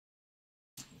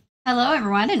Hello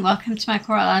everyone and welcome to my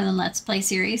Coral Island Let's Play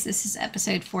series. This is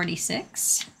episode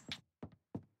 46.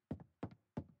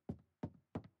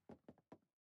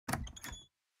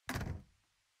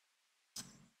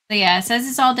 So yeah, it says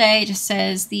it's all day. It just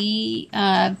says the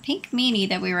pink meanie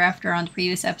that we were after on the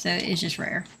previous episode is just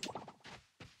rare.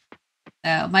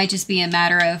 So it might just be a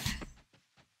matter of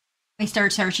we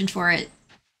start searching for it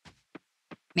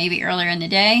maybe earlier in the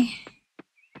day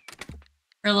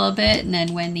for a little bit, and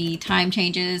then when the time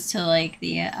changes to like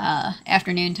the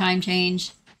afternoon time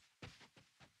change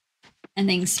and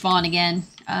things spawn again,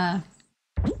 try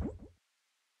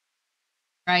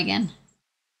again.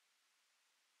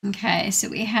 Okay, so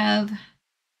we have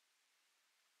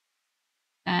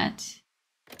that.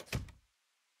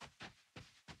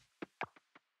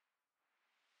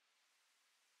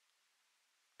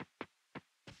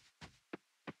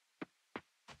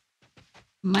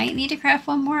 Might need to craft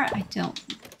one more.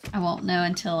 I won't know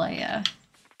until I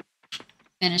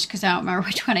finish because I don't remember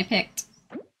which one I picked.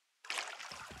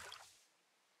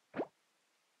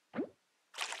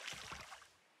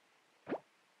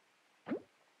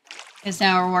 Because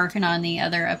now we're working on the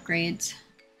other upgrades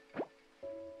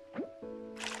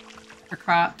for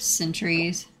crops and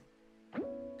trees.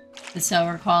 The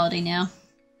silver quality now.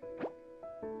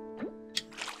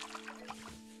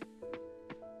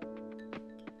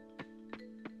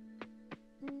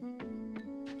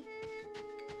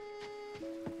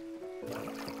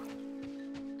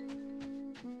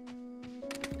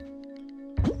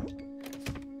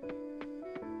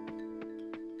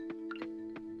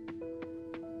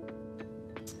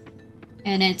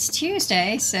 And it's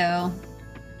Tuesday, so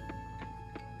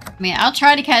I mean, I'll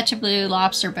try to catch a blue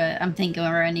lobster, but I'm thinking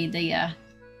we're gonna need the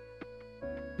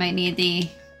might need the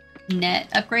net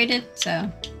upgraded, so.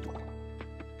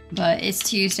 But it's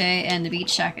Tuesday and the beach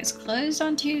shack is closed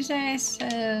on Tuesday,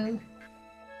 so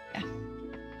yeah.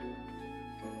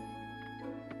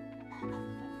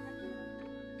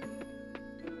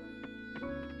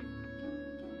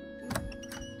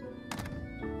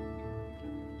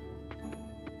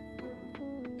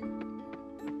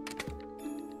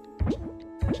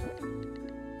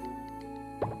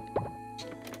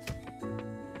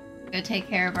 Go take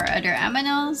care of our other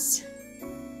aminos.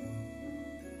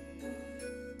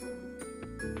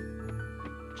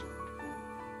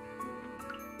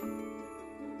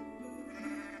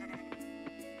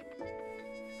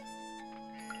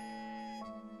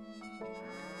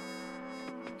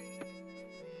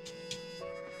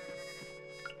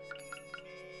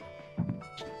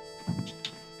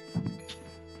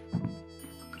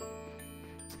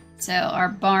 So our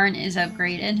barn is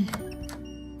upgraded.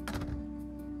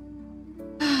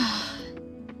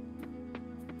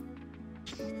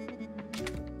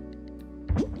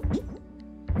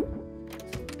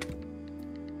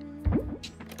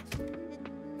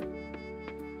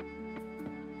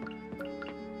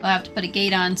 We'll have to put a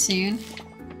gate on soon.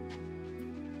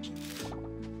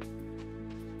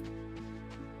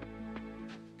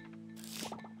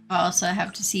 I'll also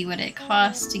have to see what it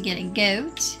costs to get a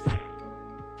goat.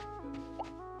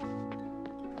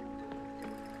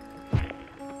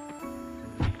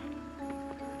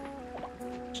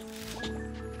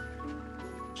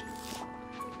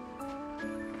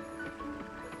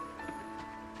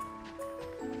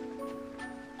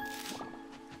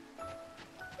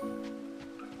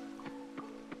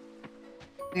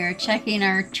 We are checking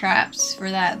our traps for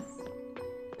that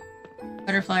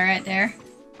butterfly right there.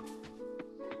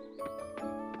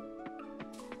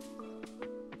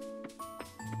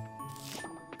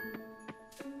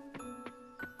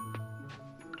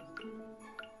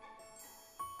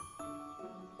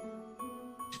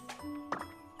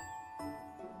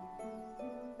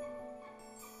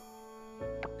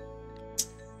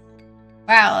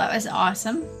 Wow, that was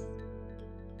awesome.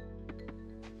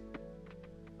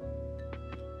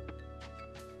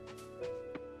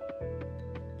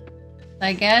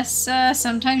 I guess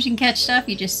sometimes you can catch stuff,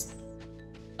 you just,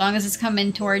 as long as it's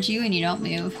coming towards you and you don't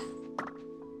move.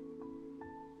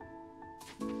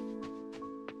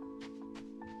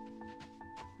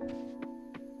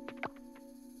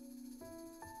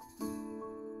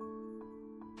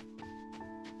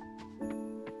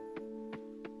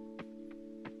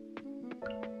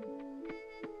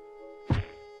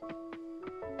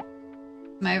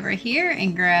 Come over here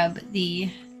and grab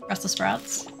the Brussels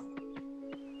sprouts.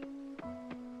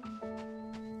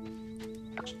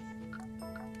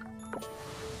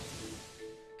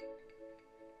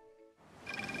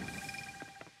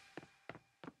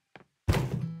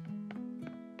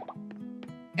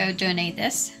 Go donate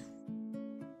this.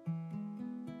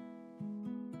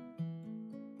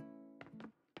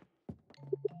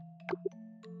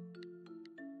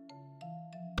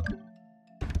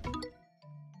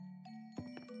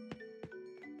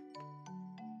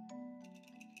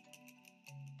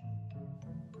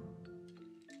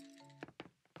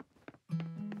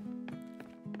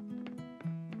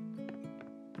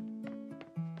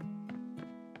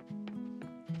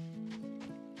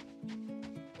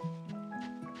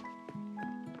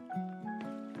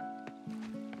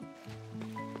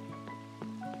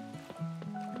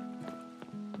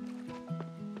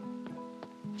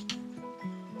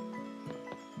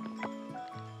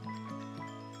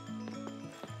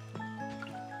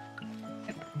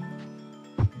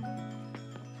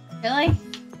 Really?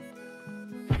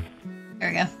 There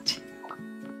we go.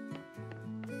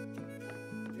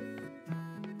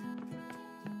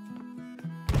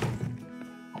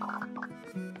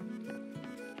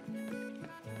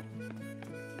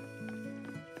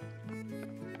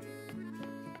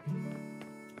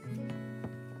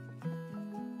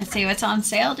 Let's see what's on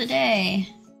sale today.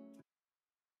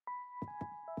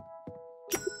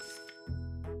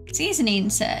 Seasoning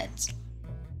sets.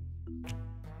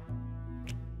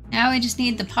 Now we just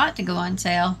need the pot to go on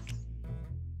sale.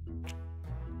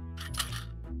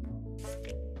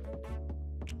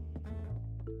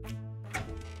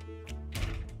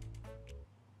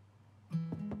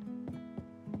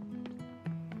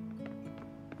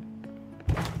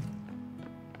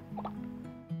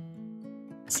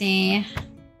 Let's see.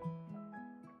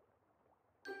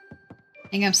 I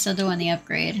think I'm still doing the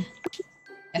upgrade.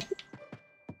 Yeah.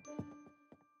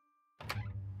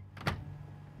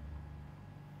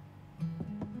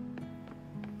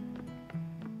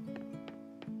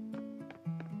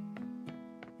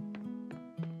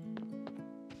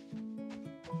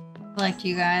 Collect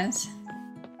you guys.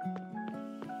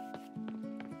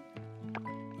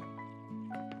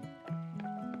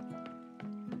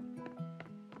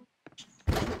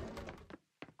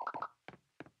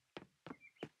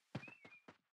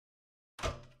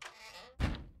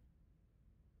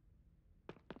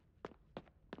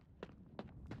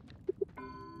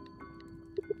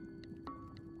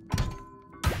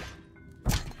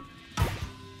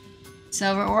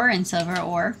 Silver ore and silver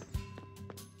ore.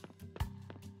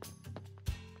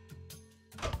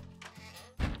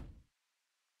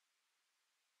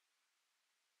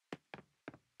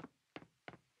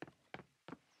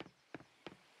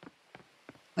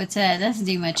 What's that? That doesn't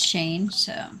do much change,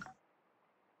 so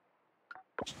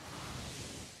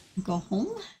go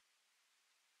home.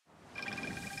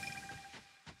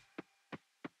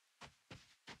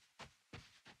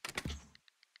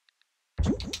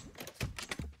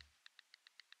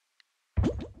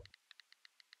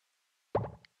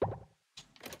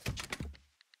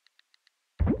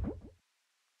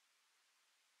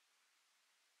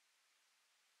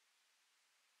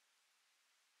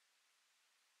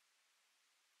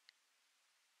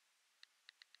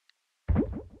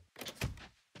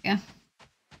 Yeah.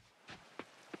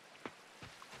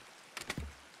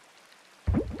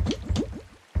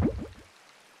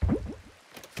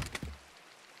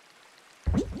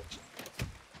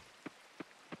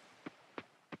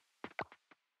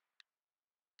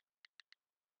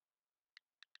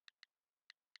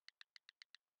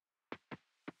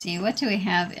 See, what do we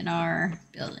have in our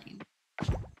building?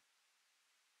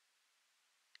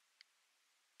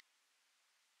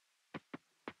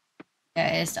 Yeah,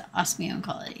 it's the osmium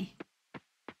quality.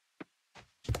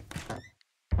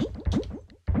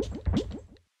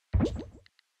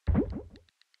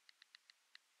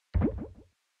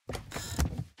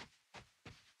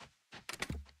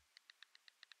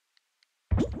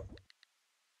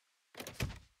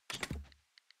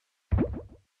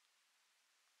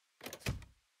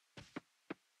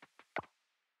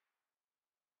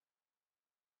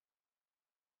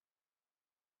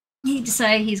 He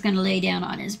decided he's going to lay down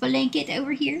on his blanket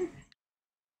over here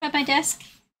at my desk.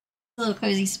 A little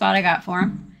cozy spot I got for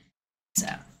him. So,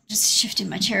 just shifting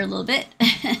my chair a little bit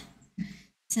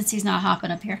since he's not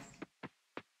hopping up here.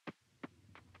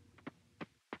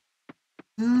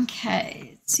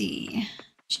 Okay, let's see.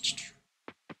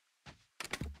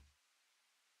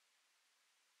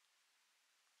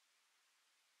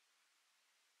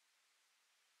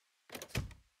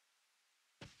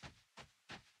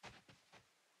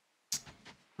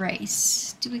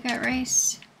 Rice. Do we got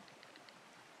rice?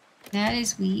 That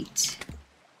is wheat.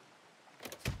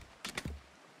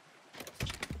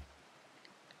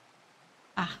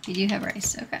 Ah, we do have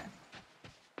rice. Okay.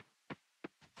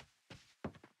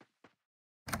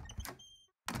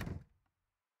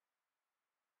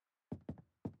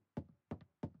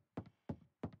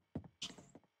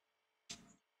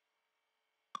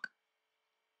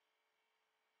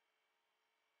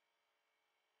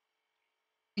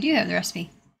 We do have the recipe.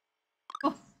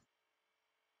 Cool.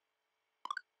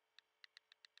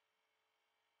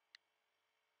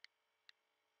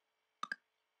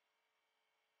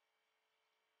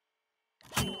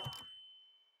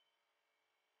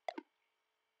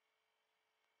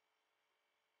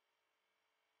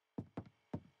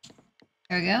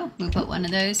 There we go. We put one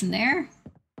of those in there.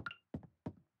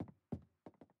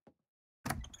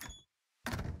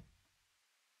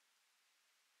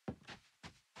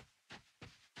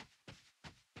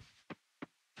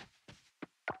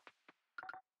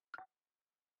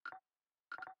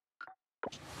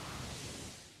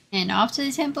 And off to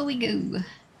the temple we go.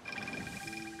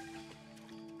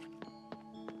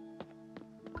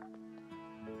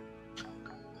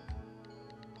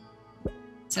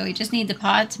 So we just need the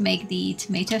pot to make the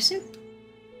tomato soup.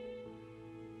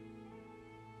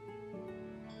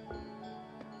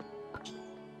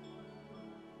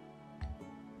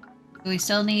 We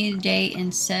still need day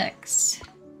insects,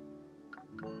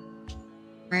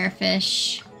 rare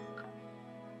fish.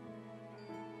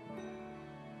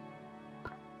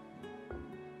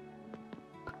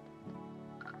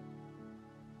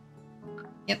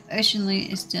 Yep, ocean loot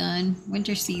is done.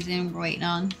 Winter season, we're waiting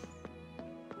on.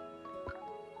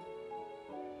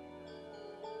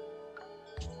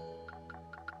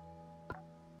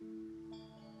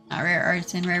 Not rare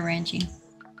artisan, rare ranching.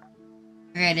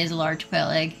 Okay, it is a large quail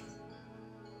egg.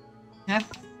 Yep.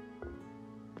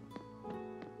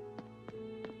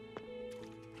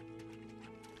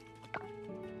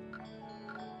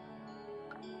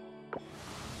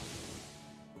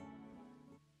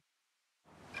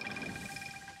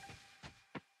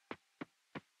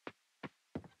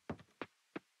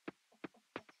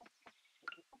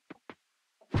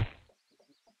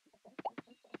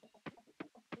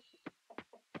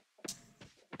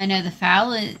 I know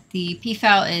the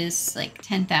peafowl is like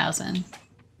 10,000.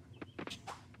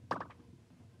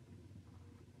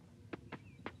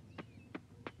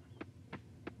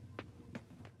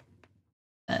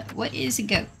 What is a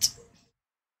goat?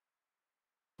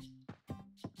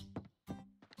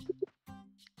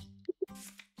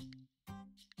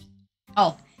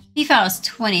 Oh, peafowl is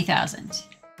 20,000.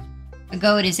 A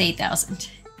goat is 8,000.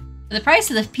 For the price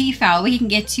of the peafowl, we can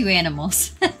get 2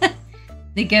 animals.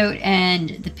 The goat and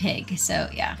the pig, so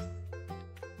yeah.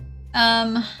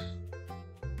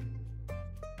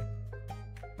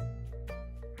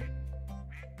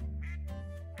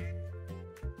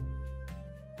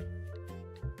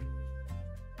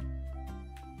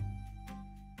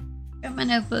 Got my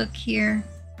notebook here.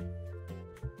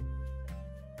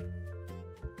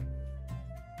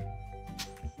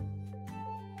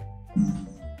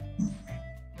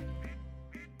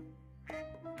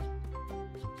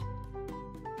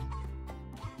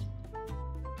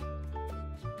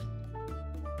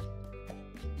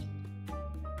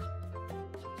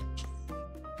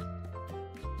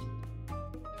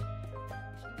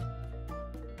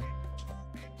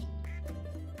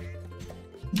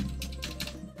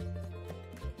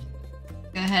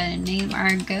 Go ahead and name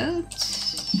our goat.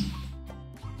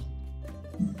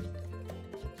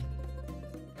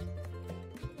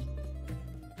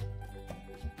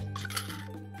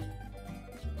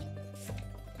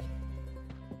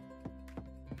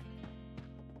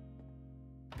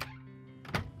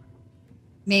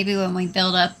 Maybe when we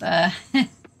build up a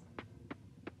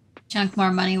chunk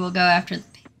more money, we'll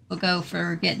go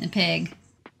for getting the pig.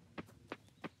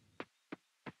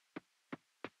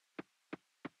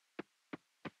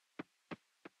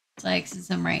 Like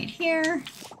some right here.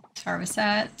 Let's harvest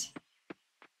that.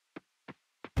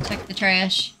 Check the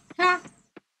trash.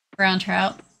 Brown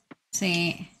trout. Let's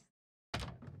see.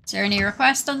 Is there any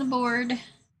request on the board?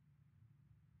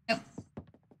 Nope.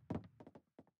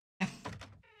 Okay.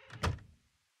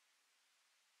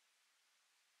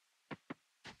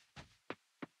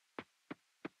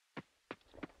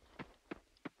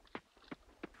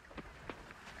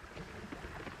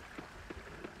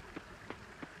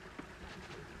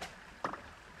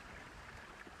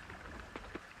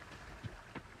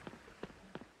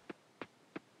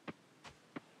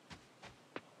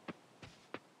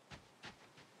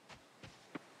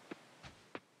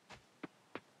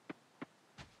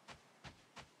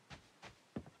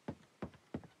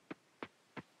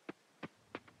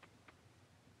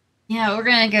 Yeah, we're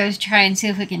gonna go try and see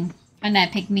if we can find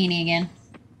that pink meanie again.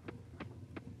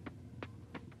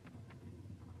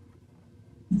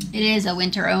 It is a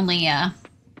winter only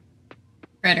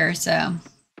critter, so.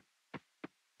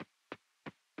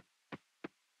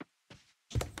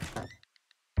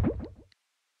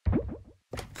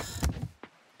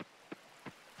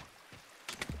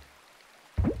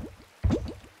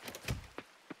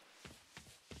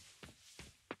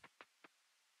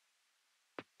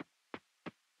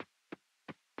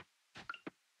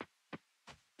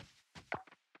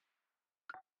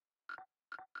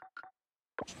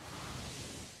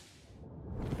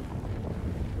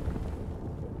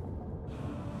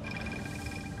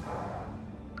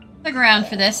 Look around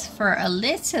for this for a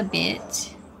little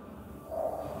bit.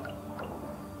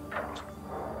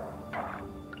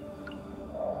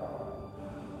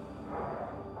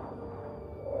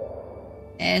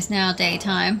 It is now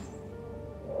daytime.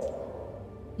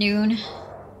 Noon.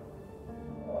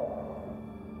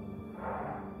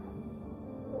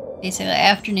 Basically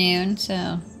afternoon,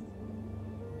 so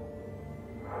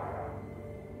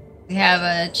We have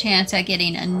a chance at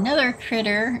getting another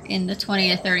critter in the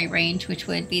 20 to 30 range, which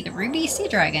would be the ruby sea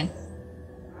dragon.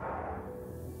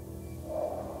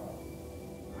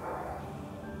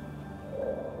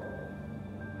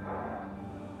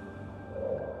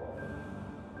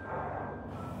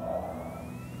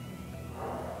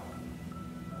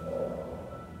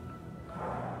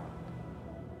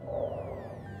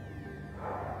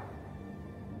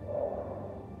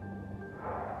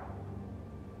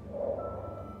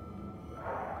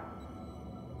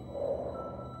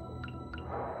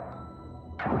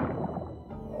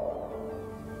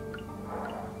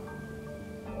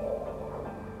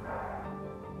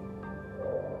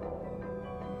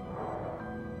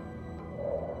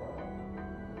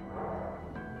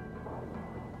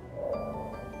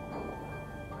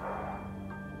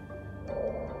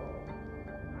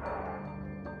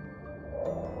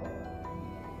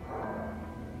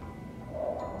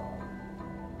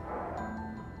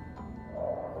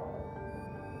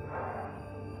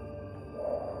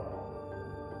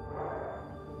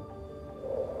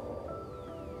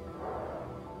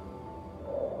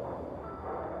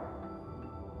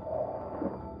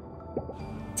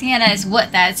 Sienna is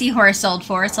what that seahorse sold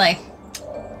for. It's like,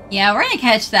 yeah, we're gonna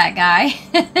catch that guy.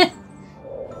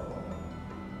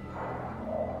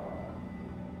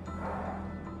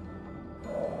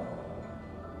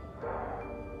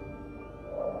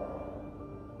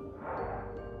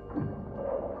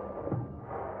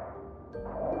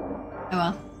 Oh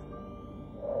well.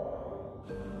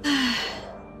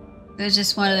 It was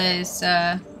just one of those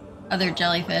other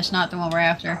jellyfish, not the one we're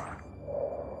after.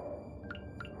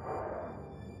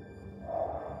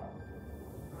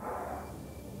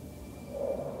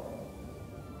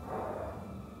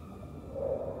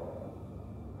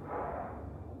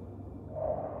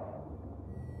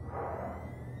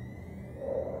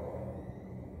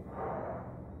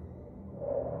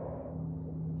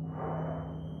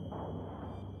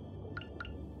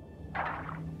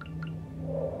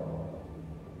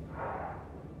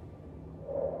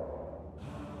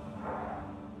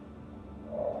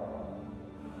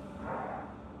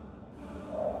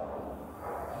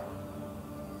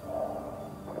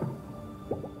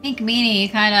 Pink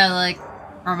meanie kind of like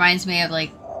reminds me of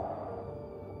like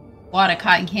a wad of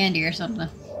cotton candy or something.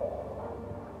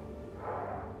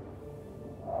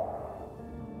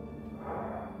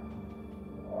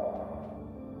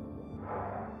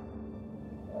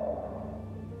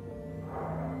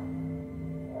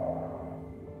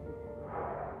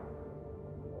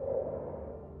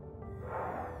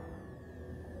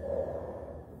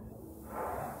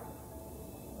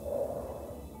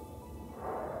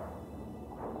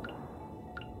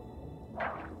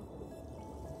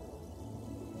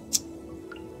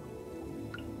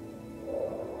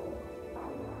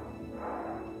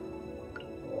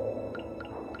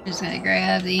 Just gonna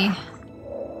grab the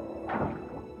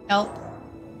kelp.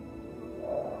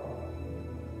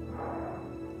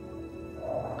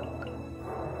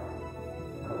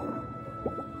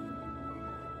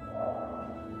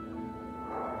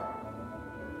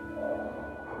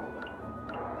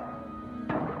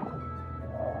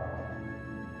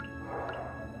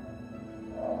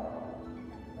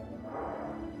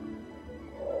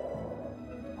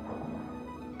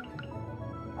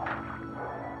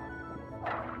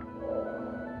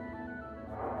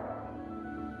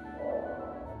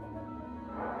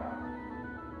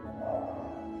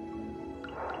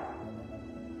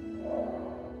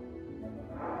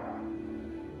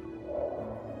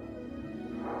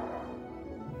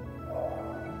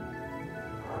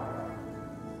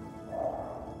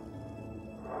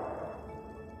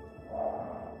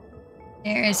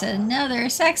 There's another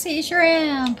sexy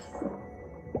shrimp.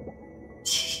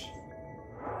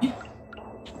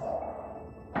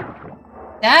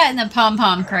 That and the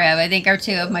pom-pom crab, I think, are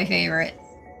two of my favorite.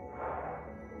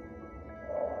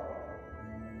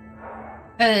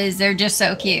 Because they're just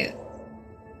so cute.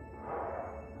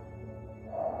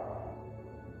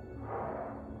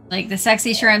 Like the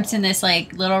sexy shrimps in this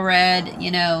like little red, you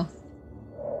know,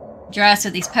 dress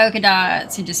with these polka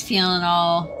dots and just feeling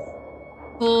all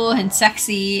cool and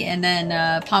sexy, and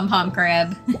then pom-pom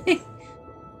crab.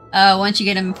 Once you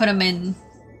get them and put them in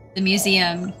the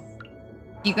museum,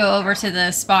 you go over to the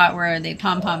spot where the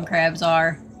pom-pom crabs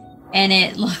are, and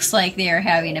it looks like they are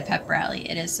having a pep rally.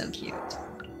 It is so cute.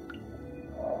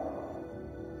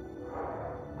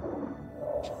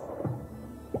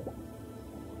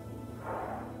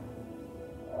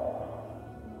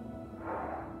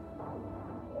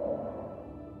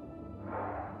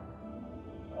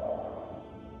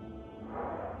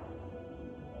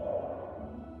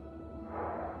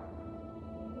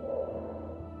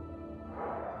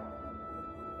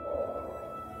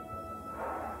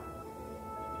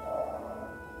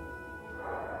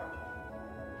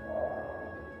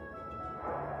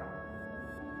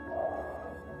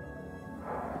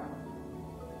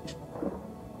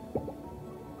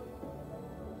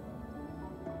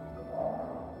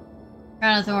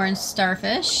 Crown of Thorns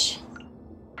starfish.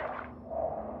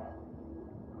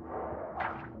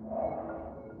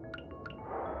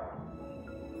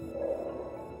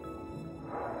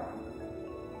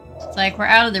 It's like we're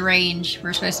out of the range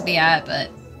we're supposed to be at, but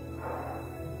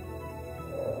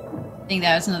I think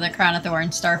that was another Crown of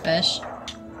Thorns starfish.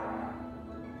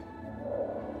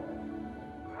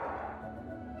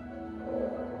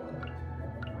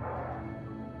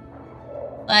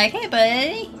 Like, hey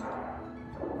buddy.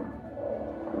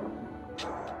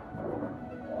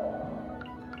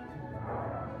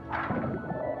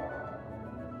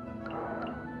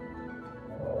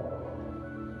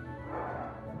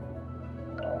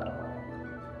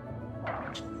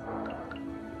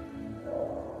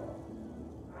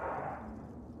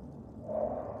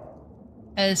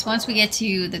 Because once we get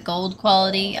to the gold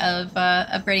quality of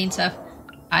upgrading stuff,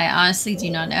 I honestly do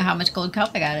not know how much gold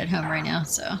kelp I got at home right now,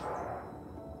 so.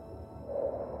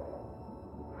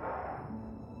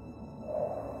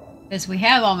 Because we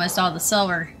have almost all the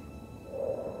silver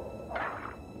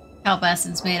kelp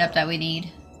essence made up that we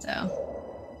need, so.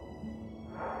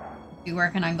 Be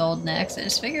working on gold next. I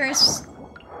just figure it's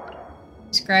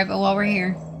just grab it while we're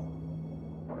here.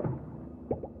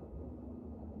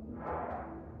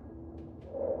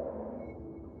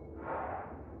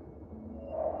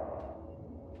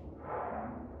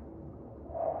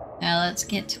 Now let's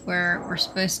get to where we're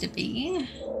supposed to be.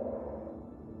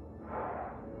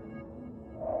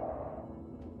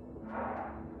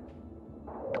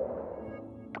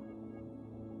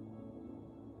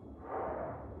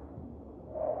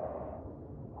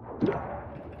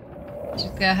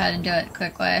 Just go ahead and do it the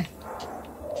quick way.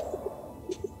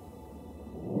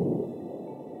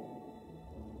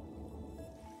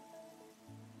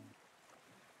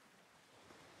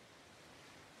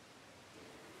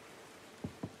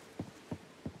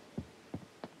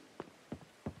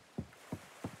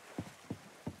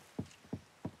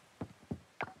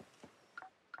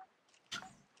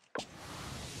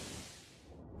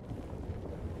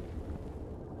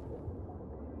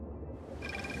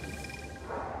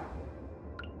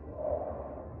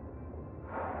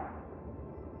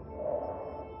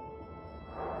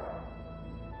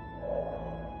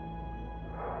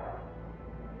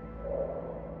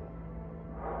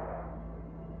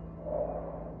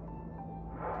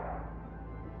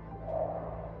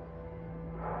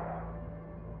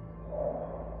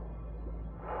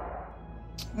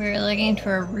 We're looking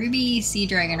for a ruby sea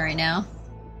dragon right now.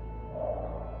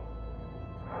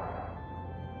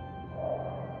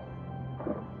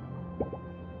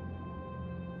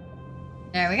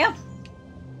 There we go.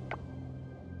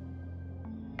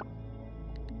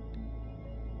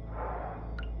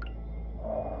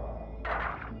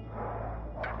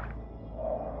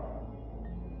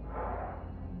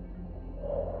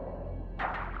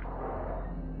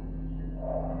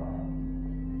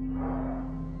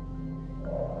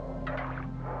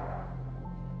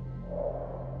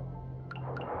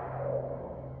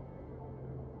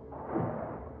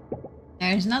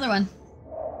 There's another one.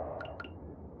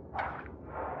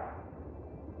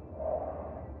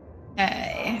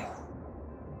 Okay.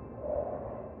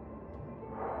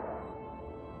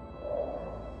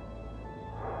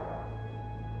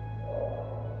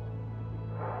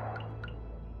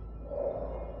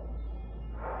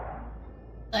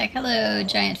 Like, hello,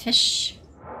 giant fish.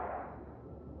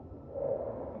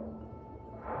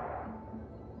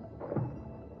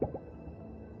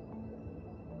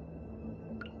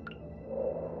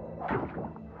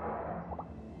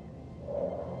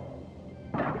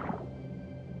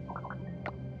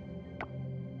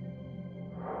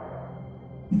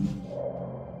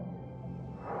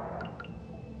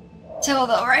 So we'll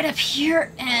go right up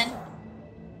here and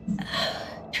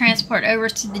transport over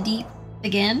to the deep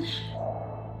again.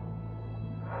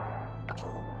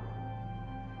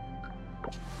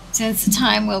 Since the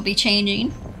time will be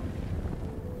changing.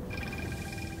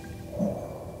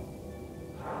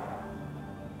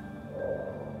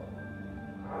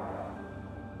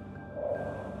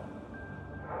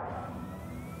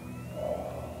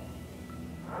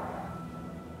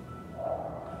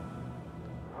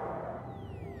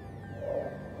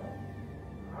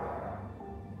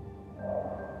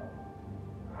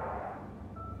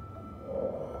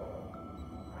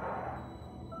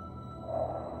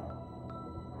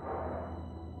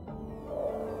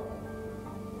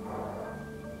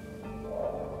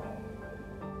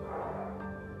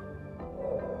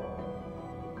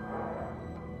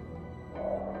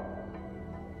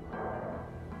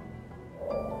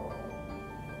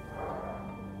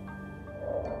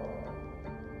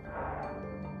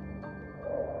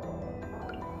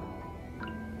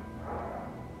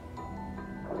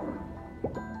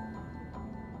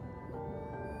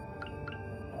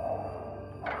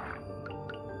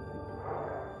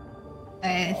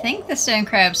 I think the stone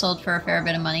crab sold for a fair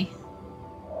bit of money.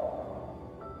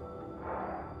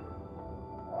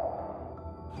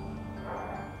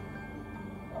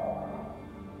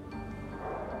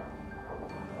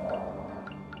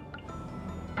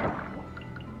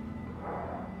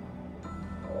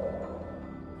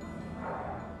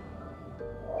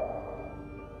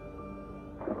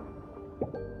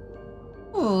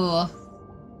 Ooh.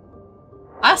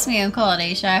 Osmium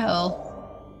quality shy hole.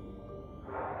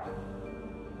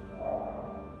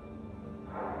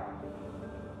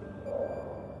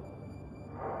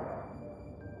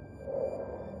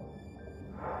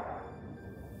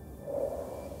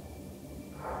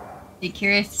 Be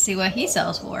curious to see what he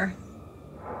sells for.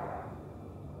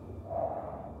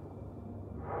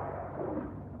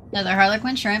 Another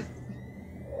harlequin shrimp.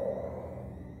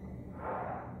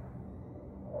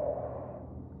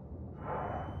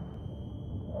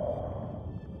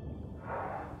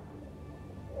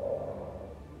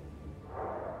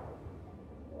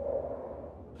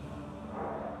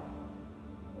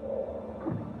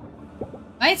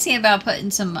 Might see about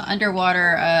putting some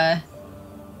underwater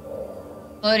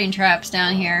floating traps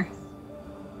down here.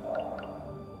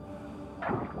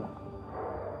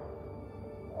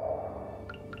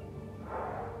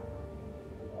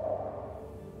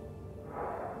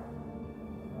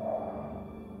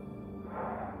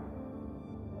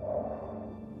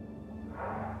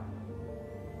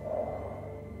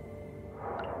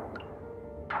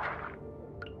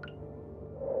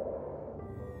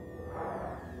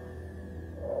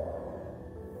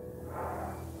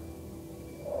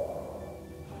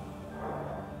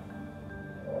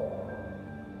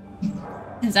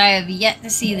 Since I have yet to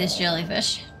see this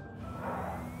jellyfish.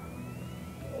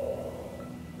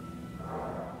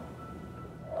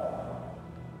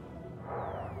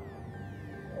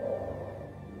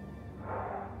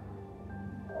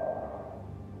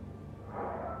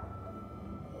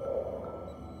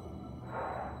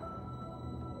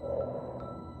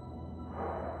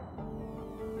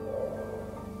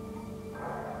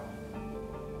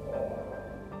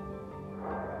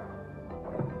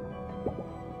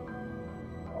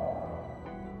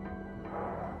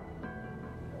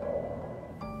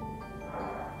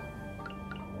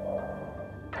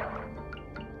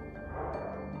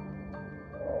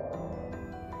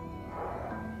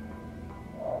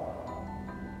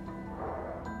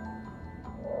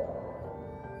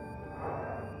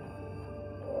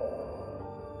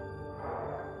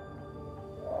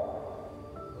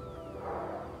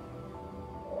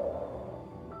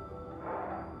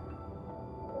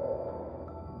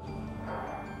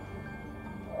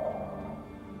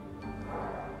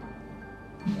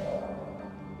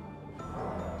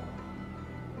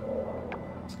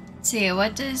 Let's see,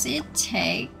 what does it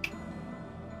take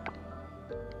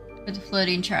for the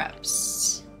floating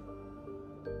traps?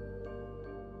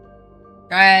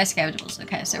 Dry scavengers.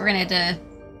 Okay, so we're gonna have to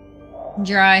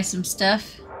dry some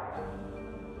stuff.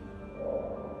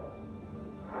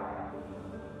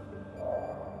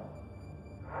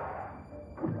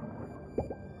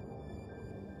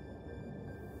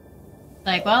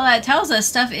 Like, well, that tells us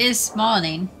stuff is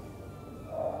spawning.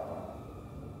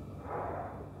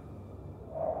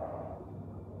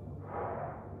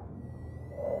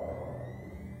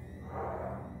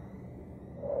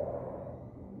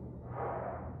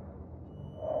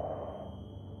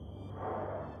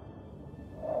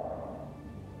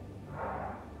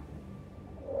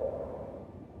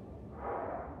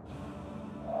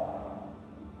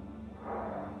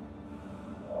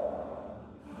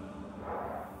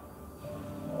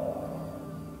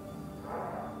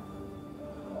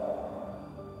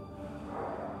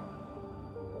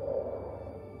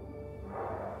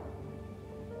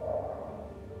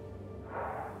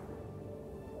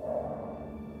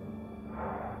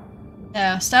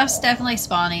 So, stuff's definitely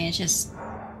spawning, it just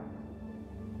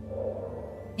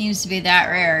seems to be that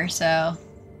rare, so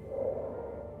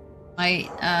might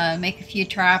make a few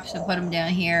traps and put them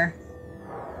down here.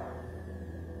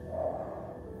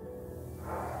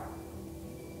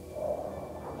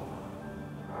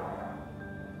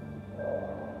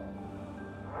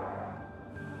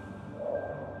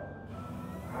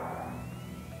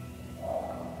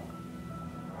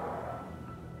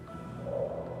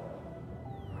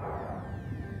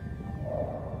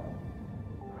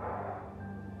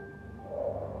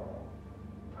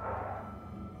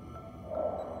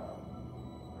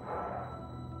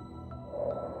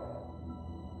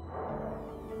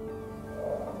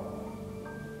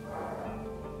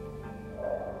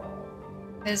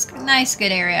 There's a nice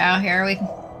good area out here. We can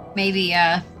maybe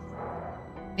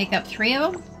make up 3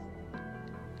 of them.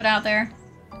 Put out there.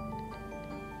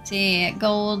 See,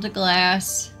 gold,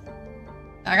 glass,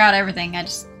 I got everything. I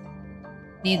just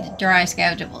need the dry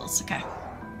scoutables. Okay.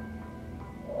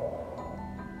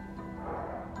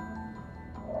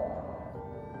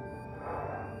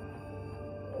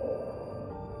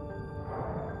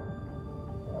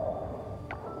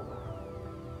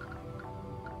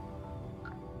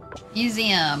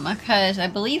 Museum, because I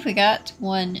believe we got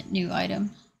one new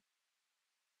item.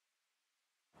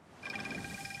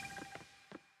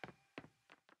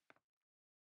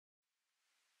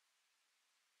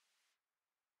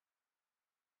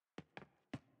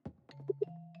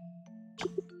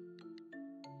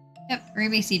 Yep,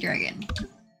 Ruby Sea Dragon.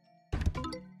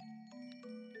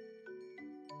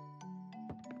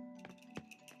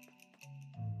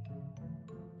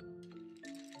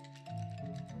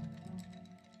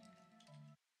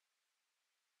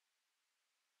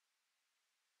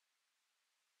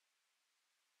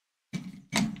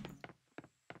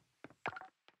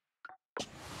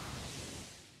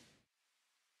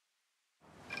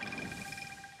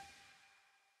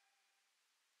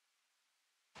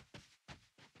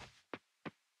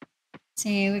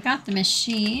 See, we got the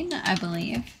machine, I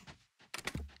believe.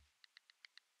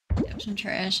 Yep, some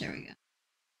trash. There we go.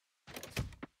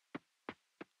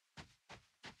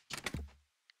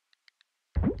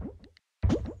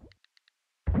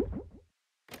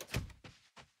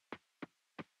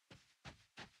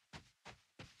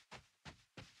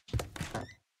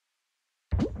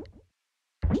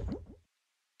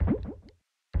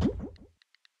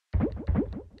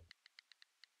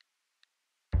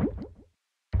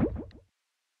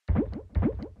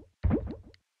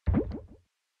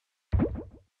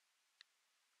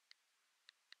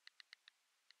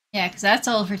 Yeah, because that's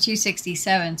sold for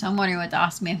 $267, so I'm wondering what the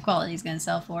Osmium quality is going to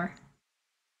sell for.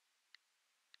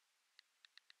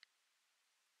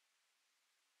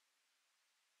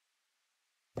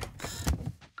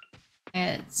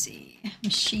 Let's see.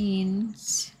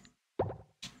 Machines.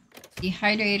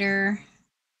 Dehydrator.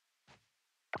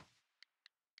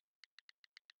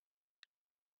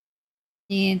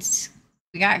 Needs...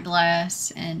 We got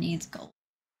glass and needs gold.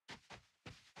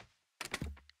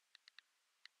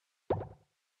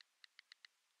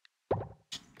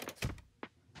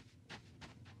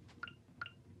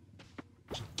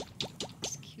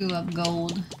 Let's queue up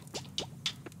gold.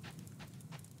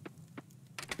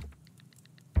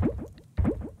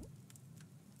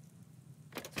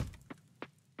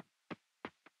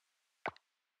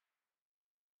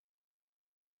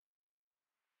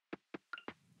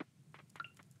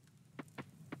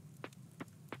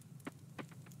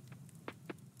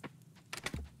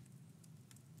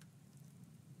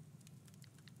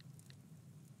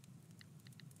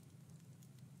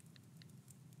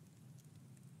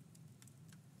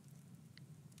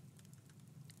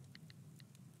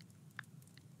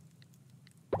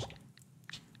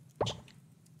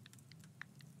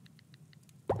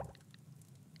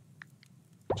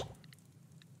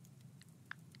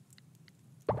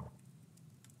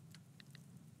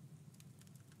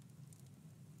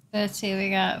 Let's see, we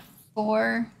got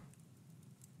 4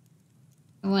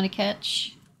 we want to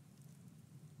catch.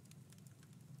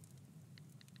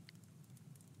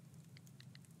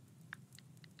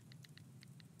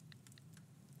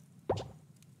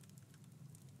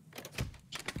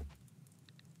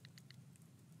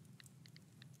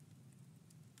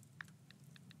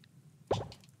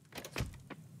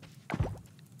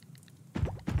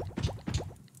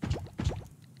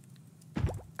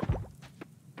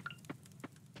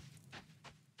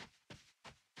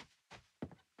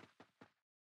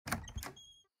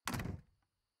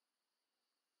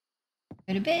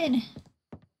 Go to bed.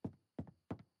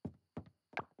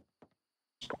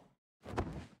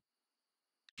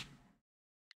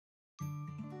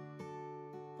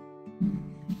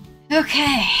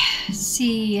 Okay, let's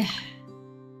see.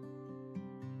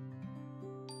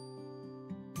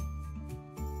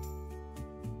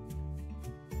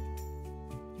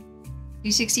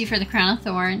 $260 for the Crown of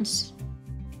Thorns.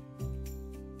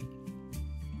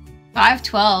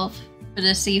 $512 for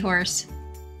the Seahorse.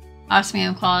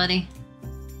 Osmium quality.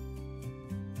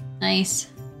 Nice.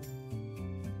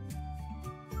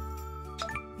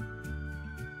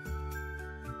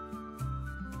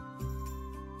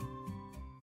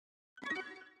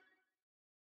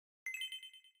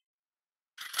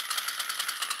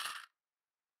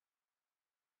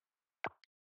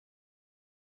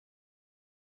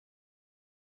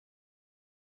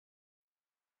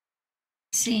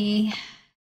 Let's see.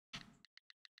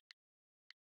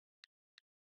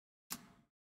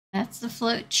 That's the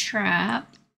float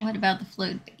trap. What about the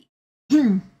float bait?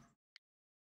 Do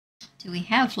we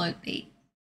have float bait?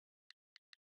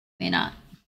 May not.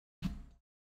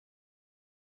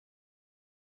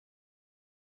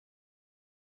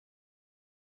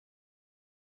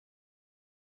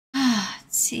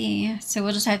 see. So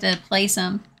we'll just have to place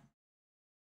them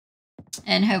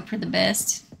and hope for the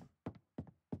best.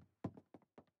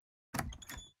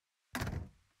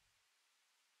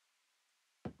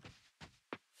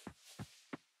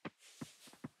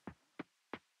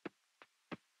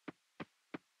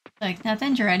 Like,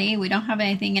 nothing's ready. We don't have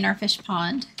anything in our fish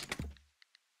pond.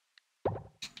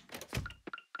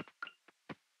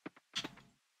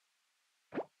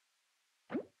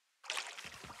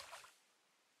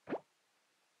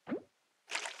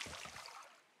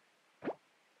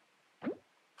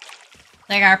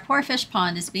 Like, our poor fish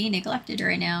pond is being neglected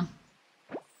right now.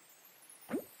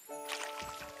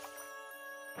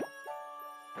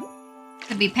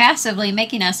 Could be passively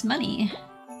making us money.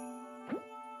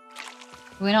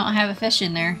 We don't have a fish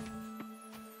in there.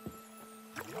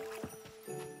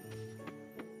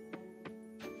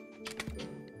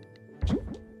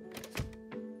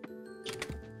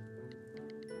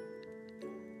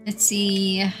 Let's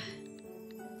see.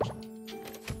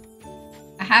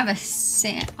 I have a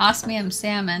osmium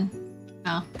salmon.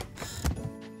 Oh.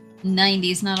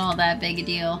 90's not all that big a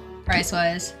deal,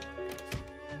 price-wise.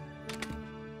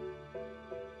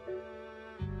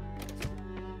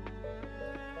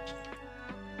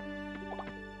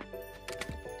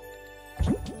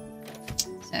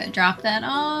 So drop that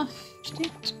off.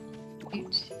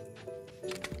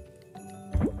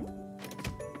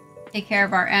 Take care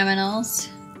of our aminals.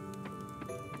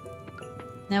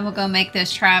 Then we'll go make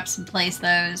those traps and place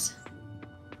those.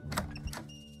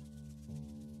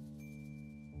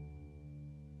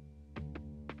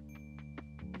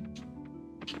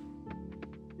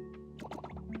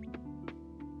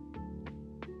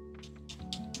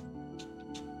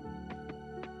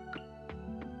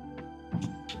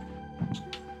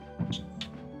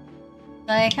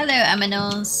 Like, hello,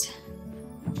 aminals.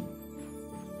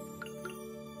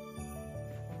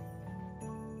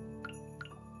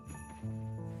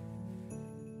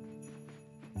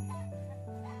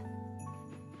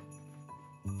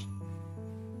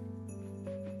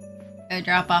 Go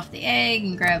drop off the egg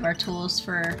and grab our tools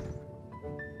for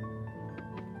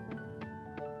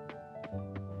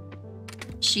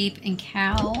sheep and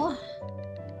cow.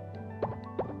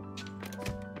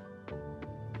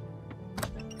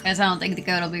 Guys, I don't think the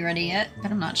goat will be ready yet,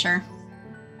 but I'm not sure.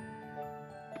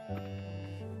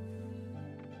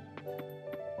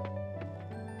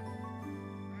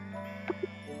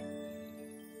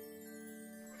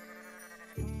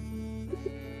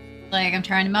 Like, I'm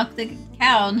trying to milk the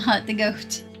cow, not the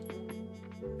goat.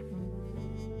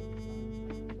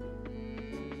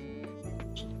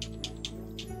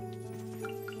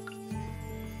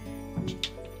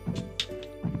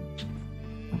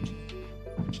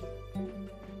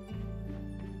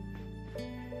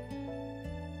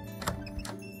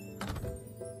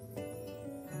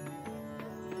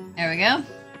 There we go.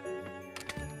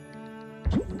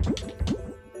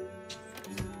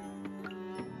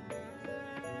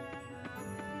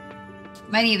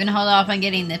 Might even hold off on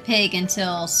getting the pig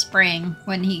until spring,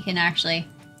 when he can actually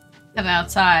come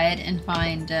outside and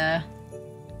find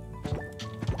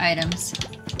items.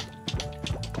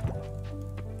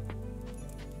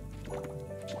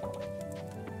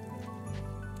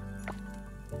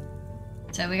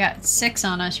 So we got 6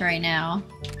 on us right now.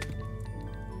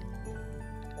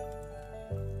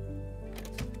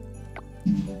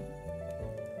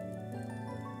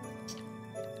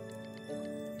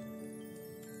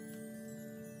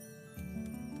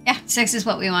 Yeah, 6 is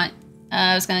what we want.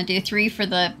 I was gonna do 3 for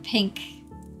the pink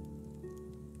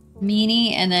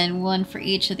meanie and then 1 for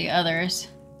each of the others.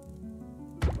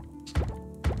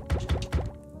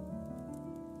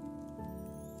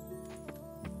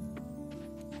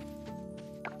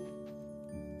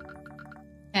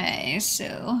 Okay,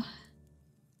 so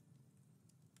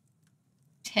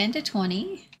 10 to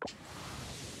 20.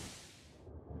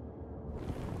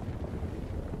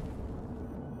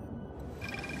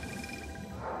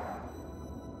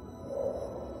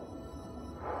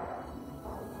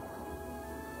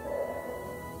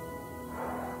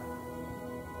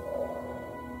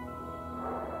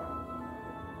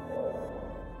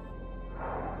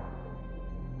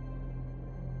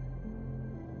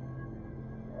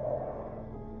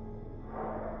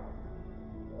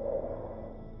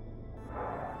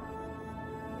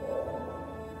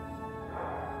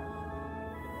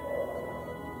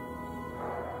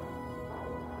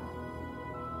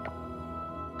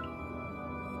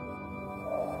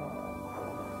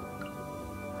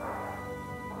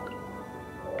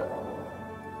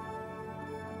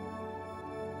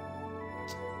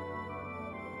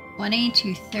 $20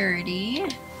 to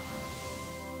 $30.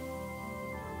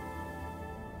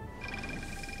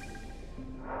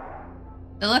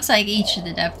 It looks like each of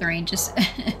the depth ranges.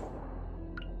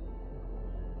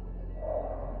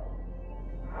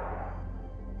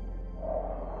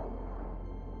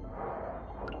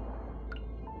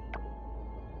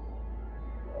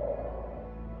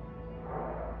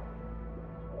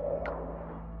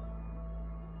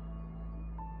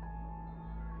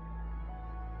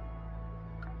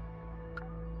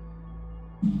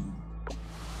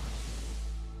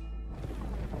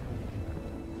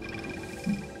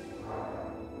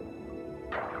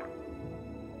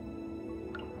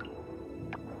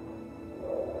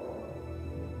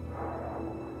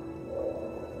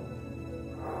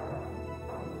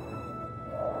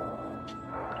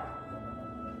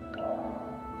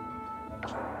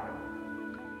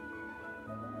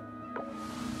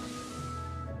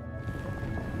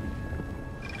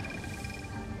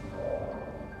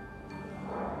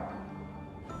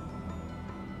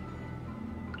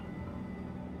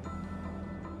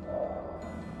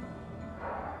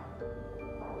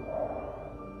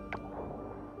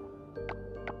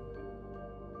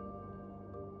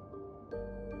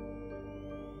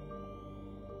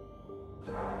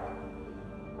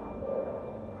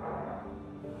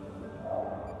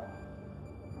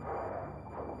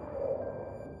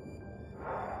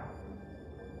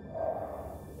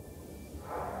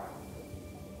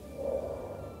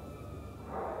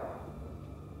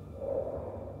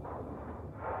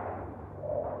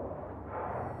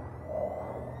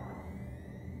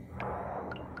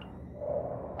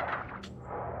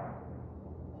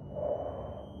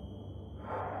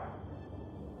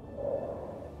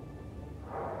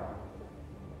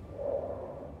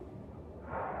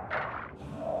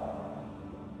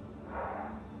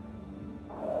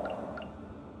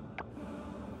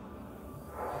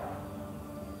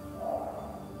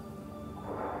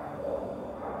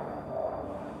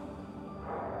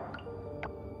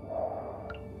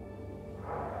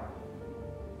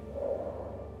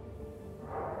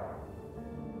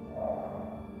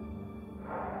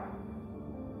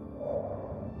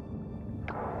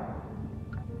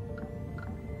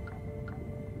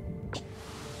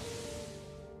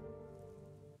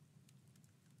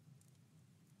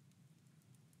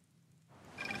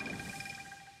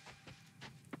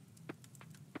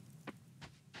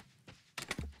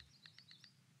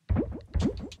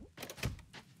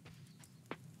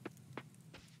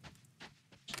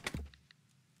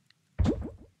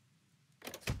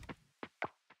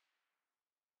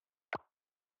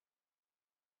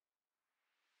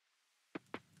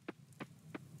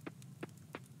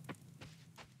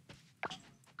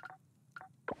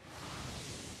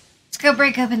 Let's go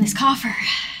break open this coffer.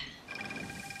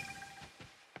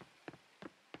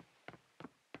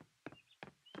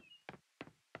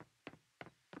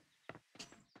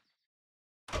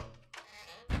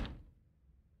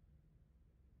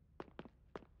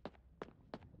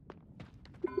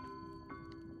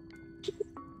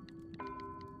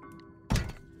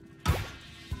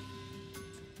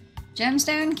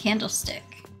 Gemstone candlestick.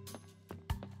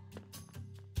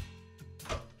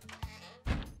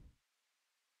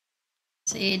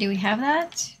 See, do we have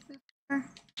that?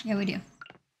 Yeah, we do.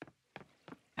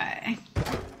 Okay.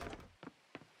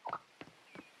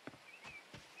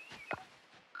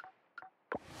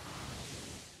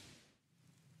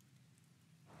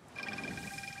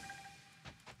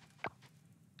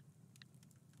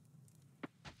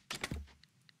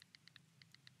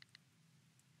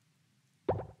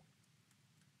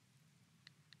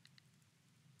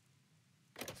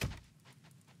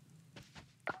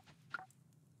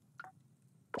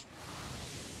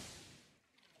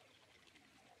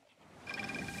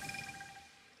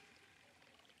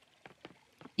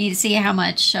 Need to see how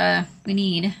much we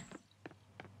need.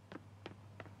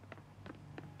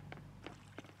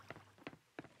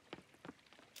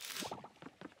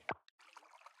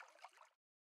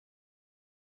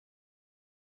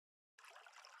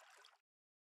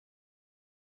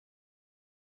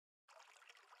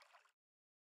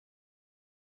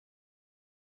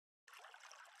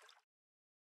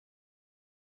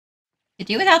 Could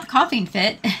do without the coughing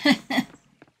fit.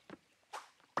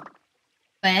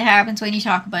 But it happens when you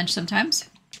talk a bunch sometimes.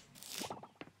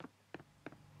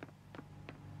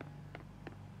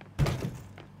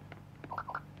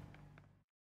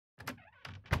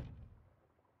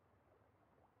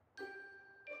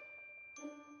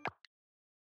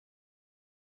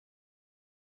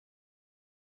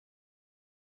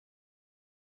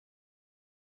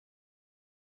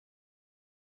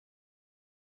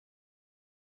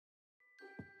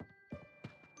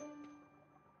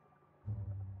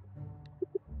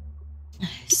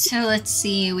 So let's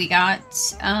see, we got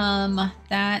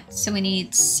that, so we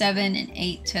need 7 and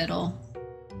 8 total.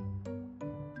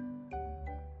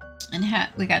 And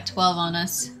we got 12 on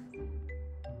us.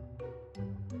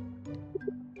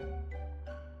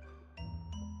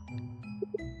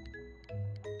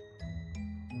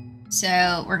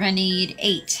 So we're gonna need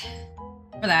 8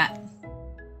 for that.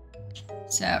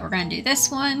 So we're gonna do this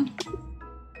one.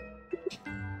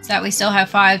 So that we still have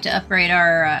 5 to upgrade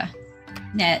our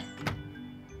net.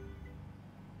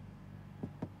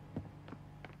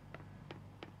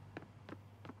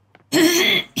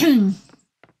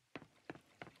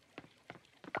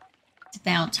 To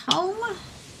bounce home.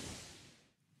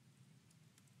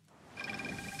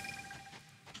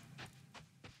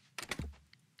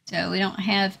 So we don't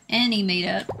have any made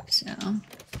up, so.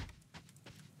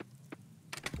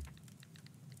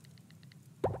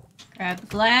 Grab the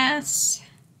glass.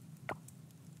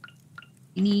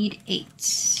 We need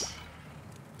 8.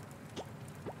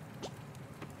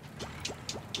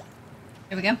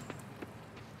 There we go.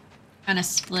 Kind of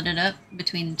split it up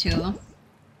between the two of them.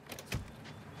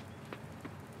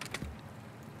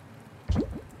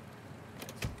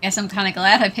 Guess I'm kind of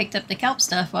glad I picked up the kelp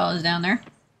stuff while I was down there.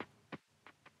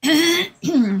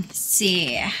 Let's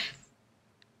see.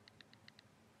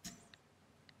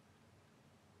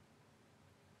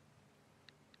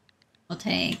 We'll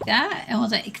take that and we'll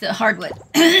take the hardwood.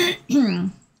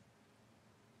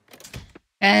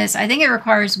 Because I think it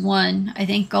requires 1. I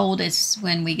think gold is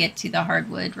when we get to the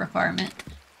hardwood requirement.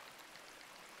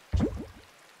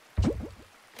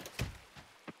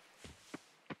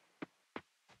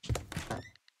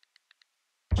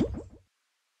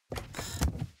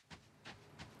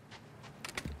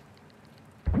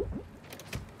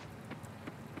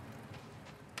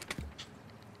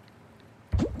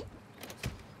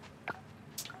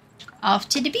 Off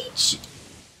to the beach.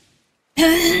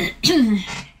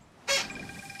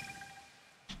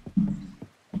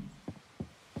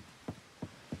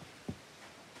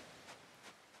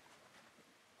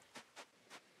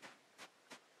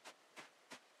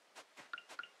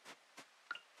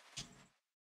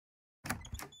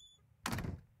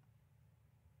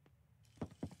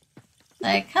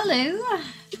 Like, hello.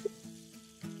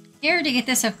 Here to get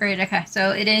this upgrade. Okay,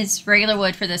 so it is regular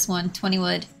wood for this one, 20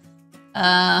 wood.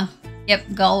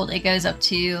 Yep, gold. It goes up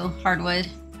to hardwood.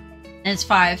 And it's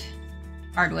 5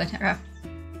 hardwood. Okay.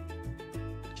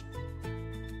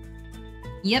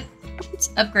 Yep, let's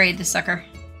upgrade the sucker.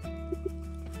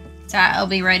 So I'll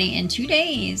be ready in 2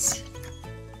 days.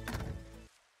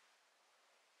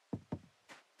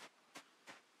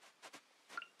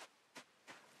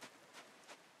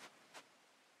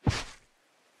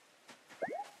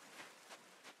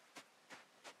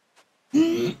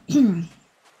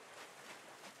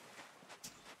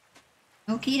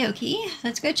 Okie dokie.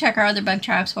 Let's go check our other bug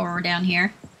traps while we're down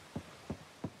here.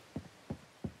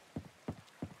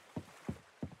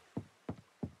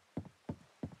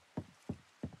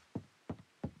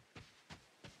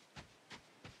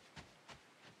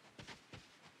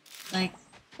 Like,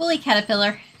 woolly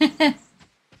caterpillar.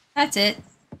 That's it.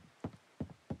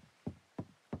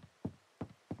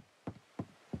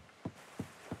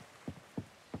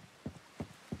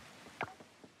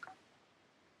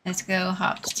 Let's go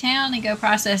hop to town and go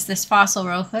process this fossil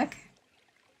real quick.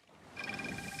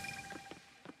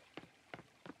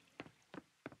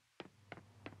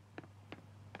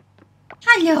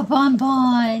 Hello,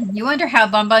 Bonbon! You wonder how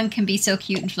Bonbon can be so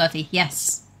cute and fluffy.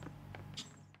 Yes.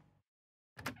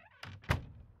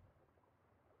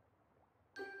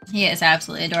 He is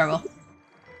absolutely adorable.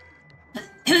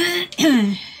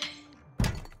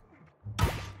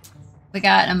 We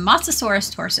got a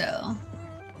Mosasaurus torso.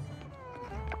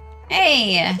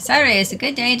 Hey, Saturday is a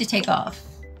good day to take off.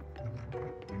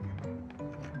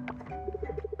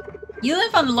 You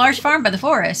live on the large farm by the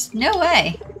forest? No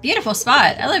way. Beautiful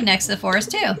spot. I live next to the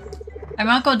forest too. I'm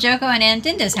Uncle Joko and Aunt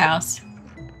Dinda's house.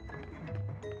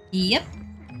 Yep.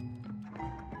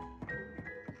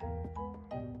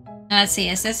 Let's see,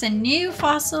 is this a new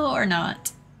fossil or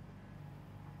not?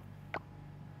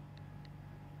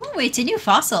 Oh, it's a new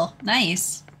fossil.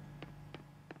 Nice.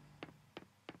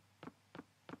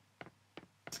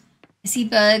 I see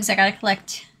bugs. I gotta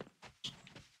collect.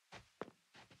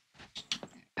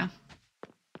 There we go.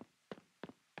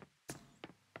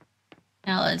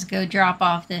 Now let's go drop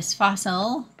off this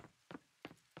fossil.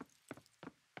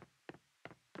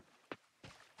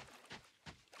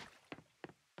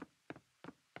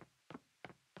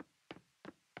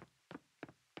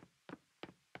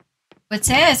 What's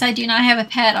sad is I do not have a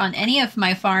pet on any of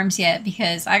my farms yet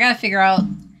because I gotta figure out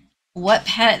what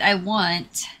pet I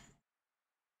want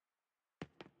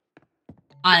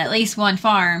on at least one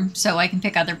farm so I can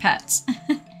pick other pets.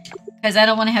 Because I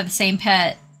don't want to have the same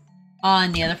pet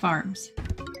on the other farms.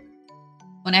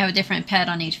 when I have a different pet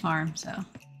on each farm, so.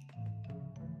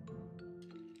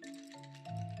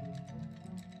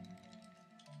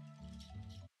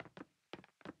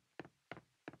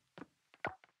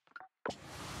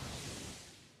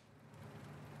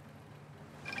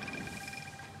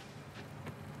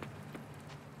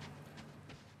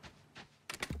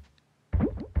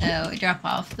 So we drop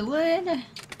off the wood,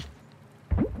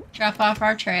 drop off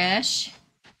our trash.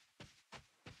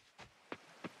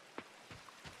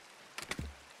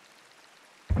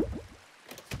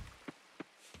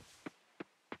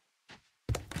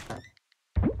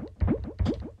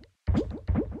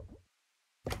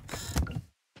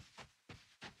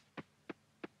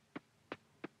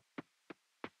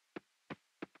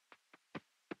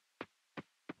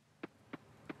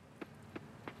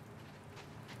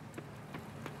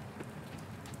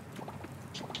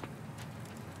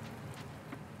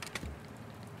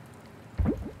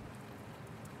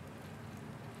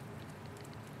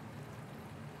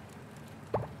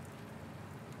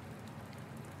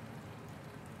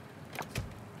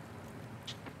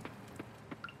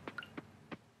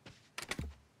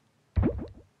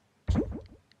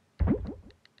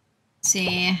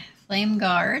 See, flame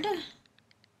guard. And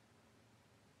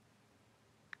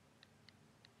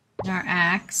our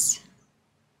axe.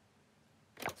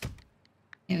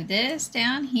 Move this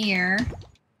down here.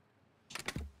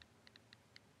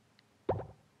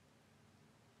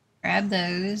 Grab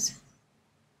those.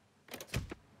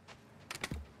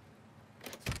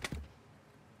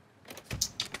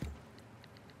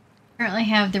 Currently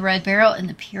have the red barrel and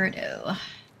the peridot.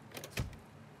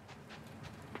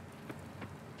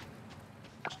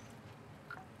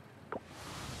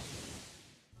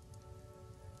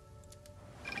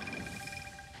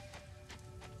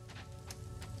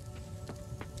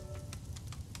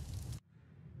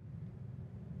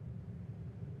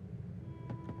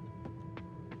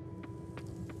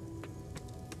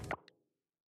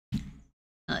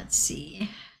 Let's see.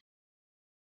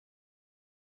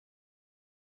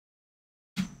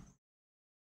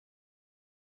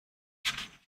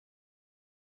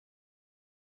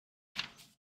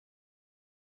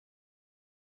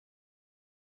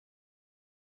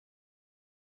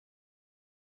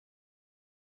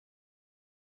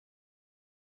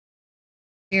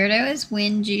 Peridot is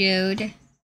wind geode.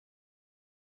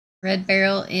 Red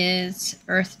barrel is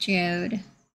earth geode.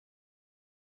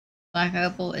 Black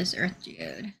opal is earth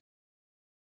geode.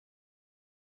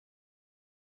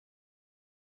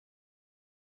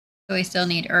 So we still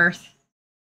need earth,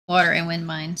 water, and wind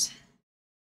mines.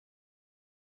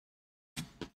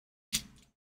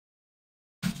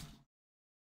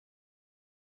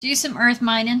 Do some earth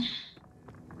mining.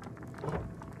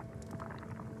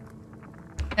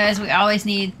 Because we always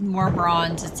need more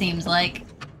bronze, it seems like.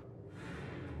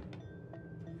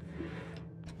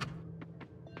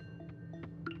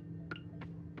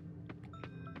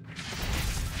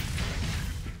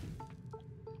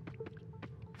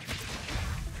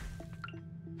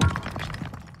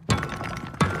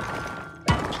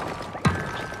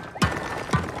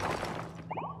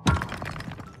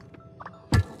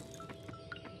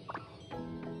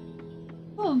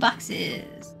 Oh, boxes.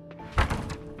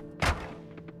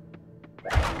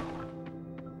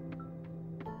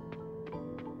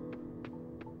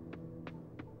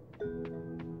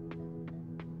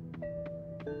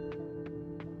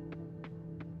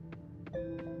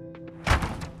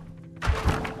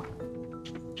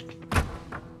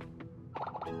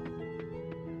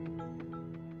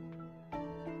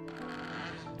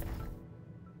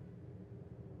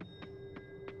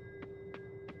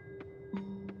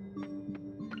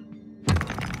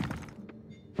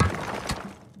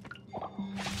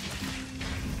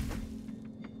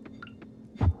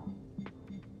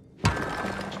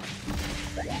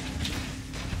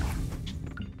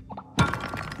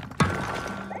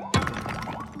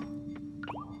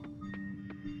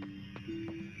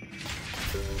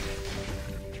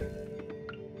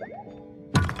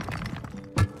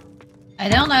 I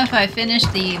don't know if I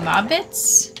finished the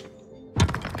Mobbits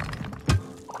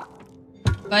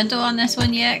bundle on this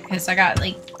one yet, because I got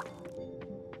like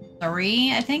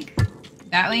 3, I think,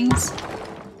 Batwings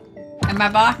in my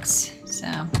box, so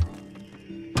I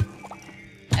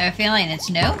have a feeling it's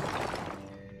no.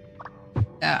 So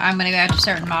I'm gonna go after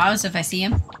certain mobs if I see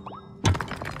them.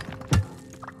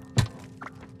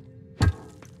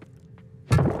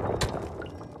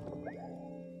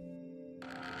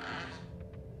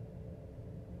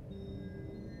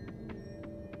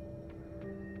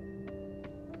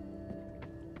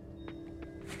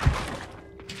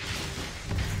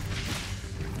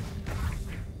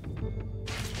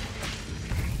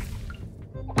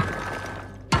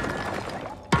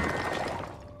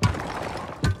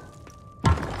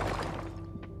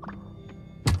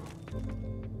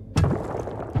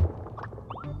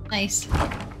 Nice.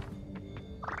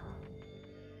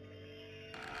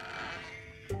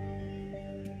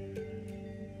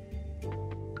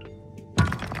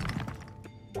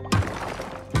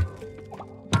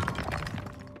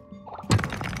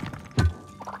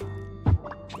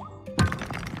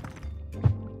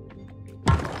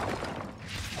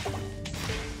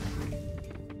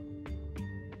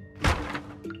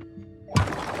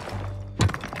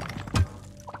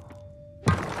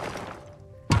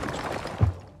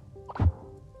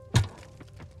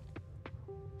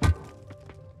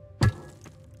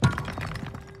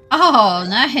 Oh,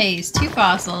 nice. 2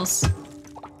 fossils.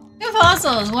 2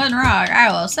 fossils, 1 rock.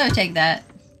 I will so take that.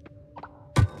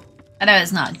 I know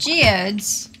it's not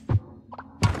geodes,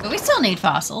 but we still need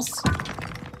fossils.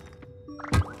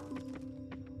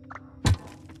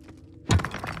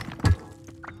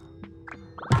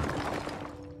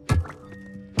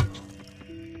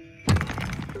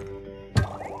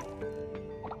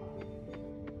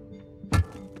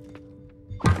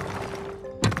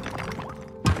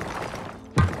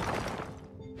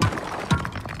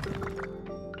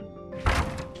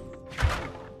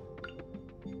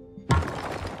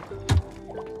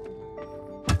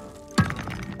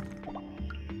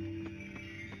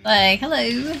 Like,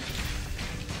 hello.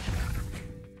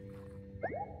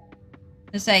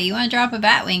 Just say, you want to drop a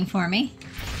bat wing for me?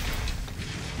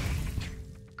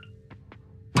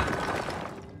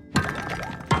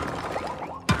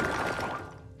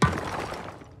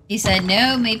 He said,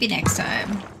 no, maybe next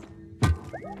time.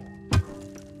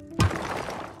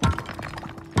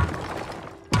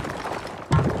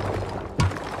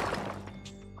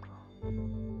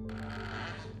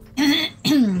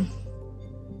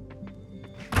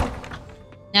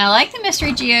 Now, I like the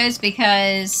mystery geodes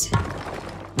because,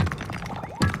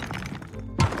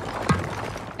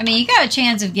 I mean, you got a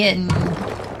chance of getting,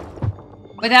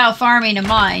 without farming a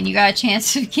mine, you got a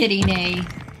chance of getting a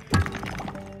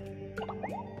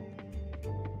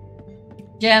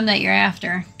gem that you're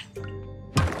after.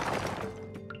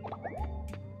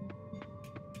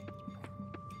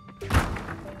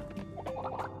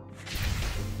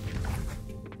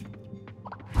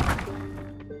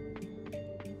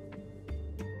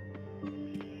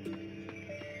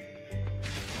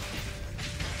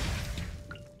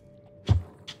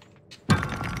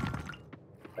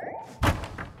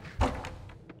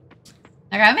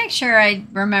 I gotta make sure I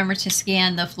remember to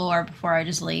scan the floor before I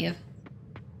just leave.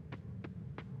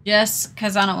 Just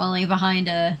because I don't want to leave behind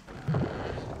a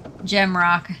gem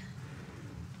rock.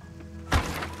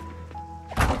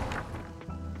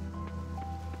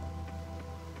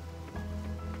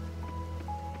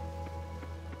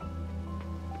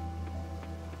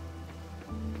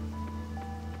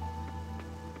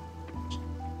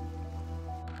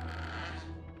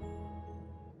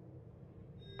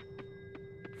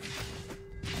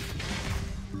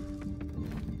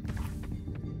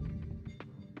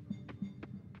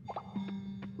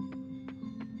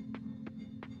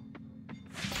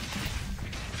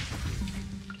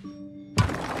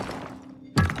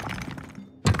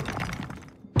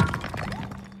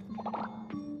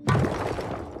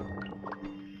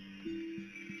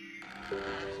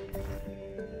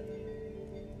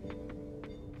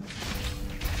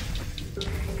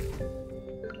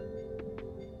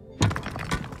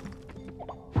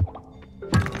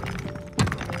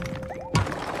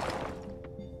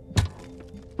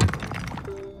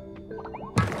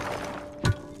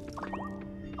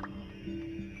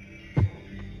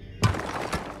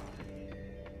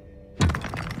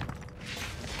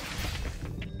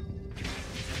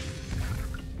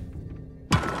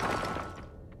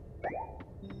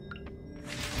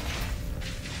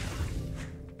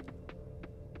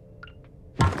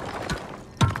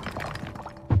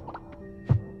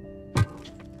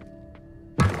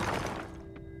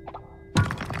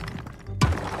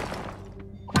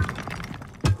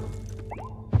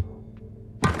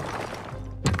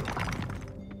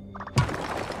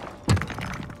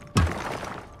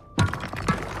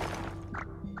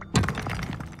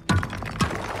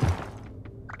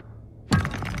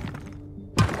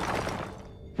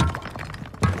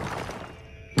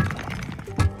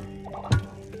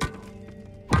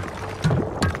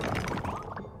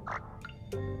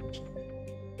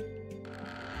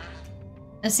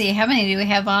 Let's see, how many do we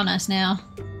have on us now?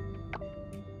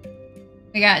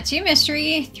 We got 2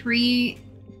 mystery, 3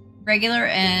 regular,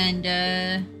 and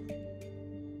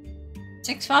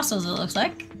 6 fossils, it looks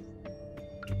like.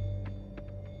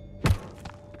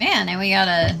 Man, and we got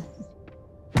a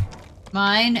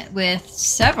mine with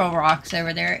several rocks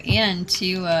over there and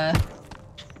 2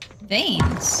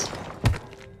 veins.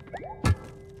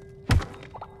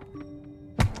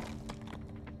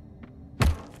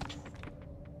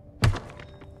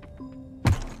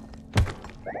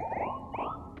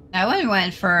 That one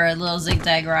went for a little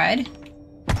zigzag ride.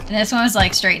 And this one was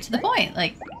like straight to the point.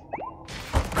 Like,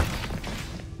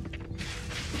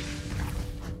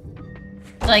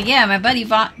 yeah, my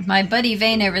buddy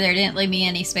Vane over there didn't leave me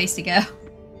any space to go.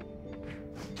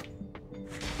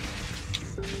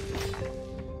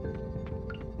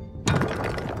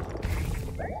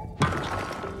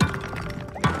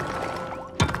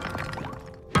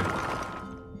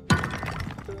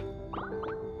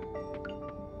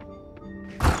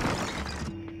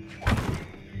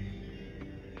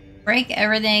 Break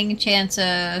everything, chance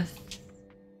of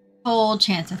cold,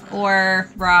 chance of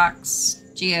ore, rocks,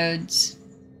 geodes.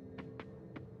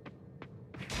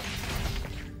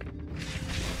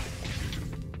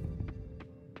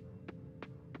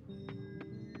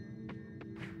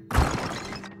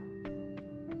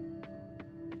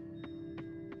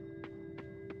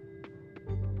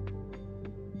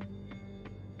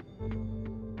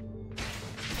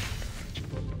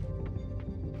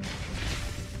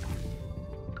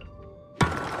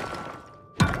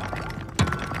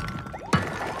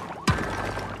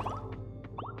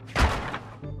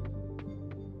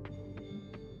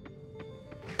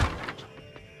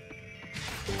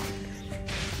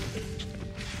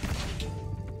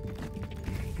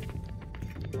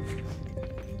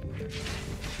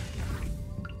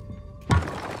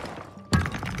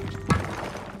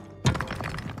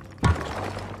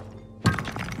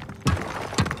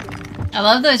 I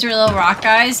love those little rock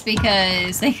guys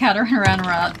because they gotta run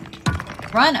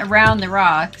around the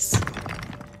rocks.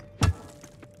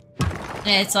 And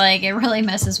it's like, it really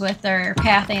messes with their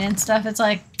pathing and stuff. It's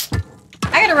like,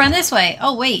 I gotta run this way.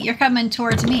 Oh wait, you're coming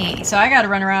towards me. So I gotta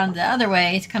run around the other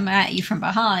way to come at you from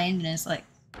behind. And it's like,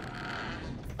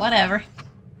 whatever.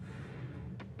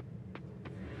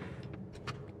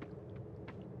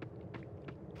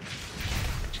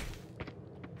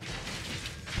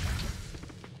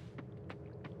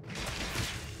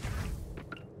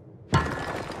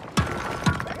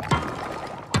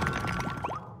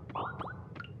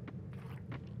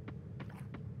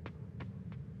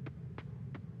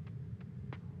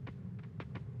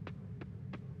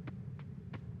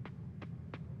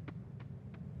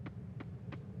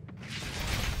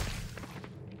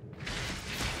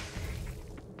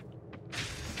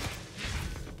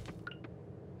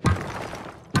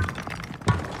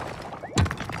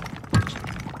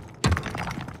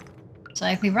 So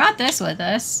if we brought this with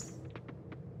us.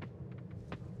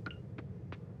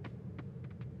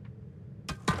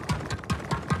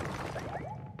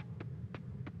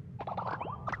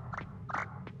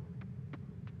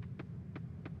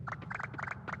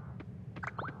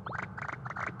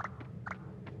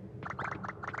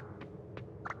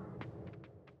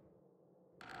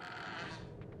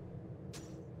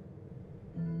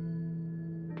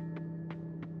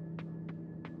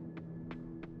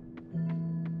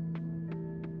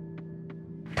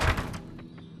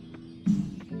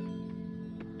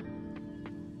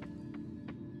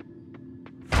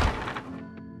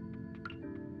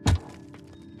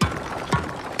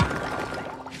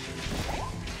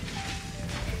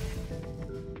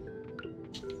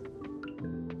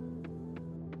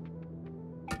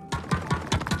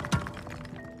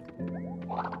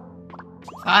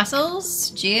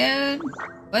 Fossils? Geode?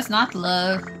 What's not to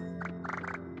love?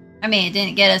 I mean, it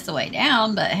didn't get us the way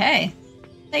down, but hey.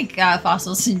 They got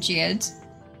fossils and geodes.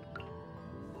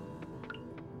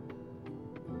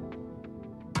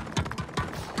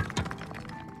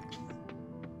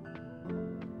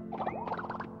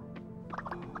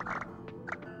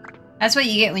 That's what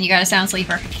you get when you got a sound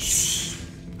sleeper.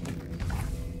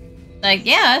 Like,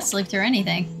 yeah, I'd sleep through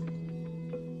anything.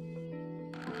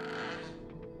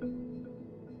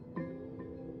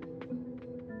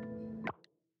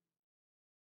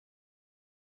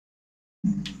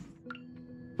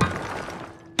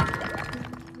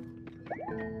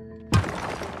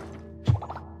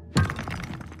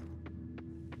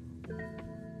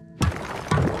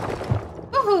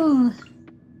 Woohoo!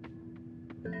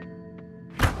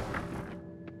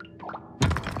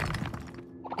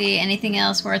 See anything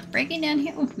else worth breaking down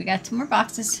here? Ooh, we got 2 more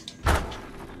boxes.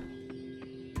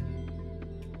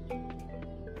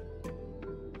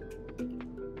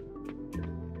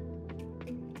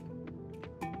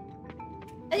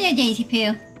 Hello, Daisy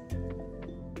Poo.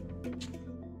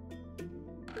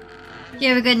 You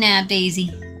have a good nap,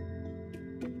 Daisy.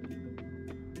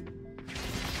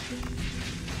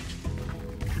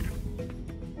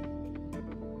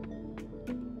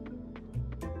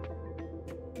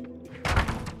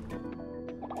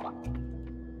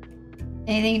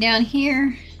 Anything down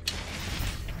here?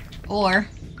 Or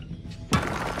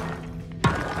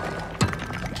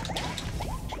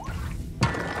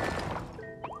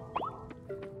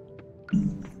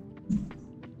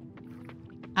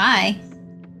Hi.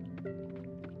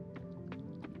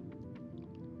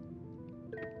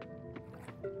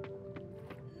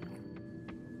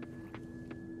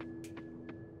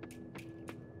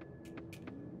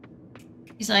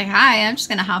 He's like, hi, I'm just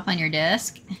gonna hop on your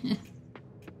desk. I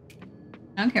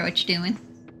don't care what you're doing.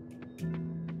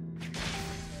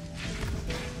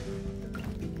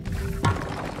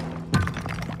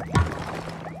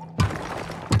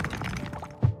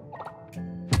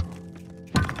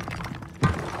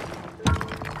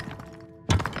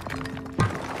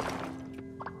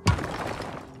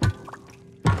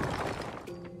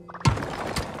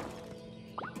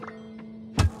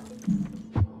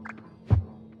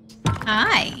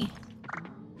 Hi.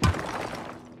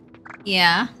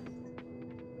 Yeah.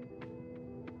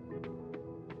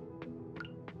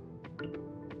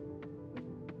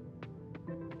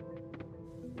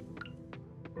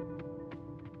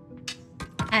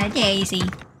 Hi, Daisy.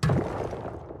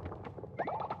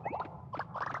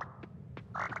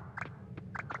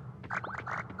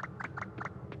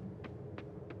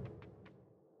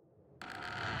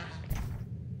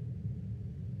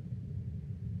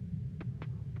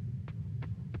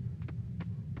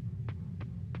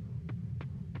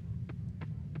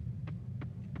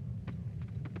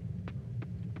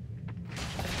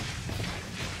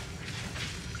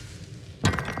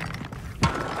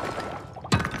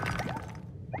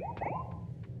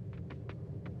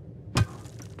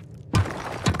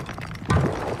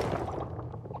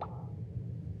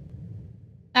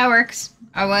 That works.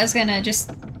 I was gonna just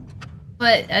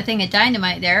put a thing of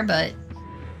dynamite there, but...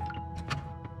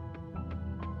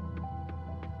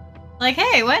 like,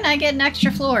 hey, why not get an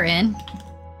extra floor in?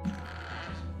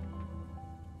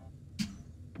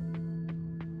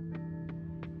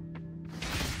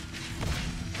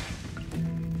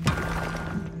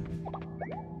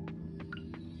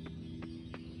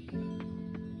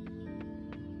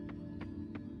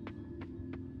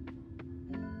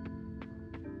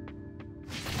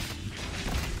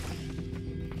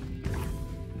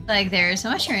 Like, there's a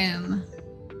mushroom.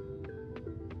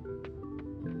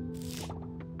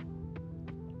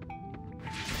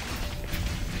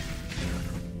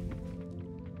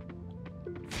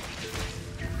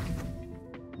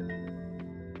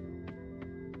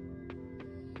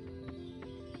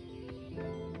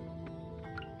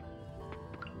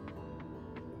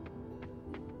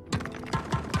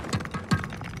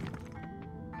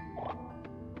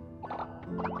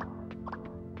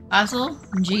 Fossil,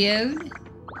 geode,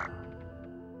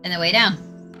 and the way down.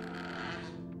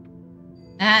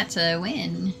 That's a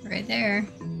win right there.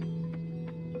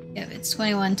 Yep, it's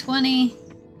 2120.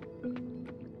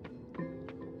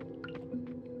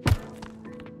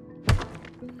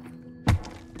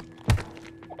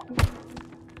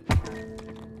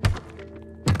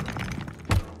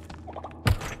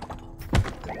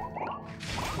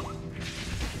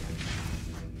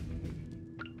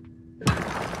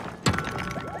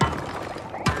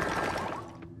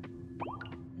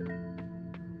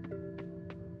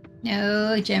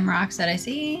 No gem rocks that I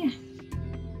see.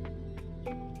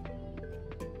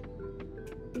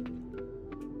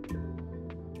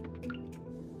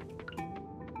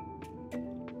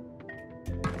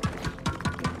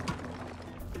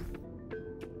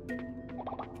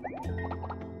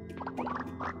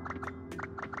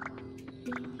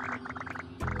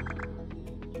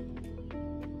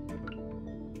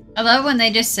 I love when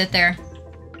they just sit there.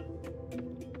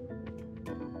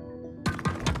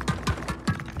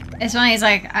 It's funny, he's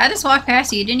like, I just walked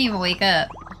past you, you didn't even wake up.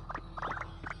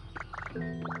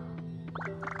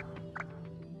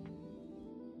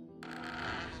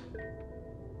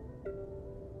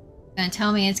 Gonna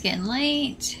tell me it's getting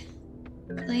late.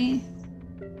 Really?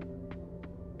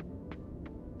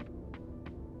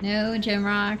 No gem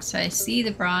rocks. I see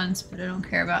the bronze, but I don't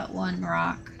care about one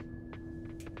rock.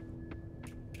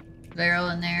 Barrel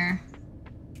in there.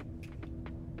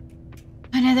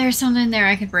 I know there's something there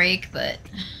I could break, but...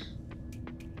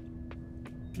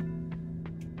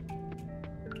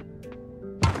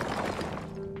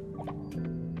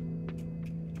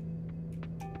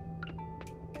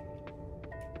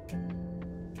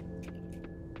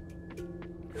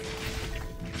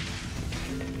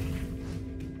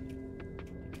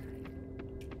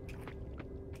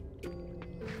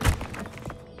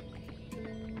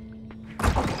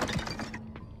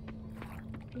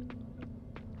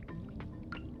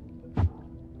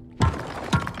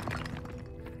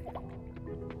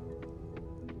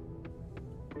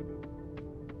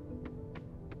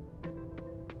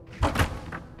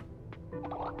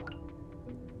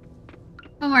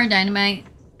 one more dynamite.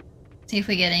 See if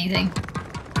we get anything.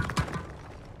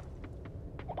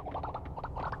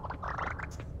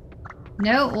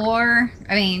 No ore.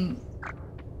 I mean,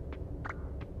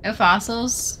 no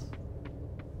fossils.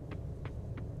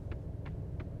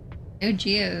 No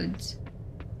geodes.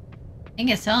 I think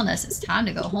it's telling us it's time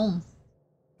to go home.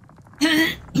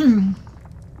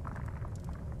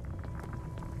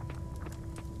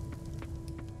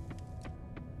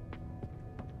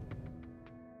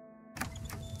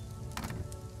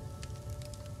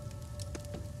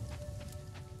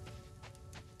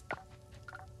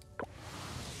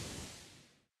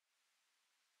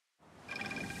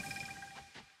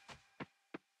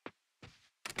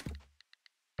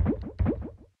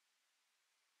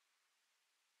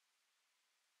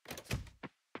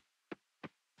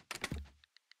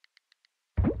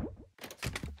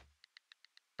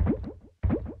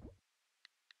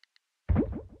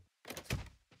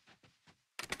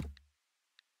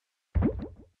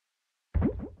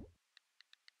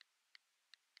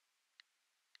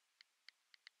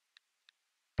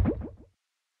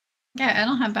 Yeah, I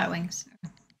don't have bat wings.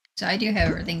 So I do have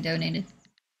everything donated.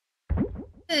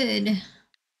 Good.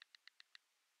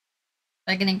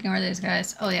 I can ignore those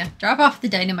guys. Oh yeah, drop off the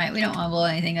dynamite. We don't want to blow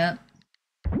anything up.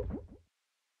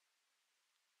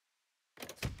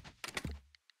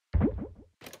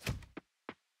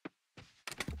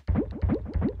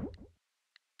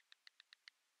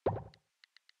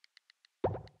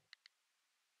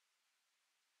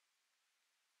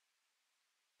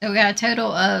 So we got a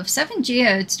total of 7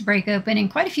 geodes to break open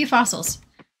and quite a few fossils.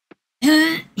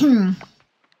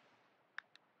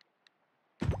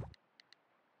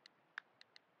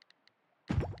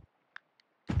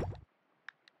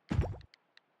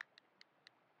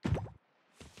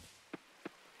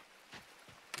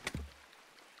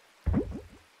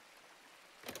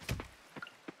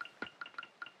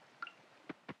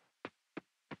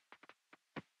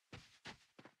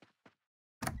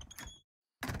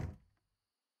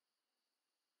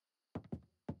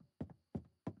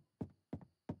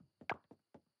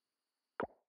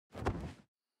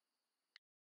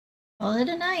 Call it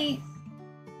a night.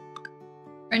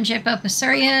 Friendship up with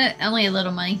Surya, only a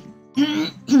little money.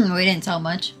 We didn't sell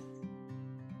much.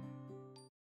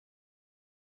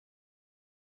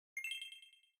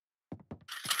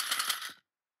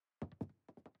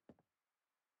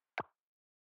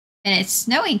 And it's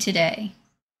snowing today.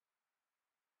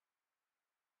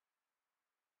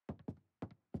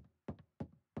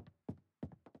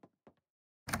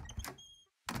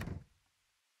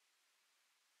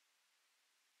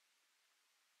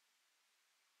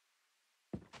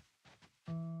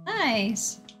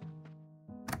 Nice.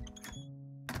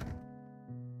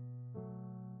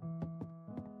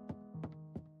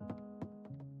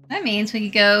 That means we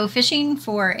could go fishing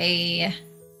for a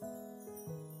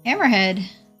hammerhead.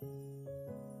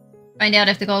 Find out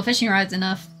if the gold fishing rod's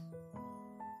enough.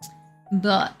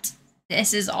 But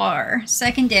this is our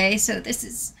second day, so this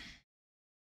is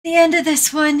the end of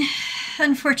this one,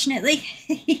 unfortunately.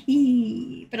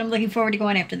 But I'm looking forward to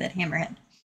going after that hammerhead.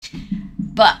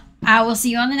 But I will see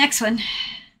you on the next one.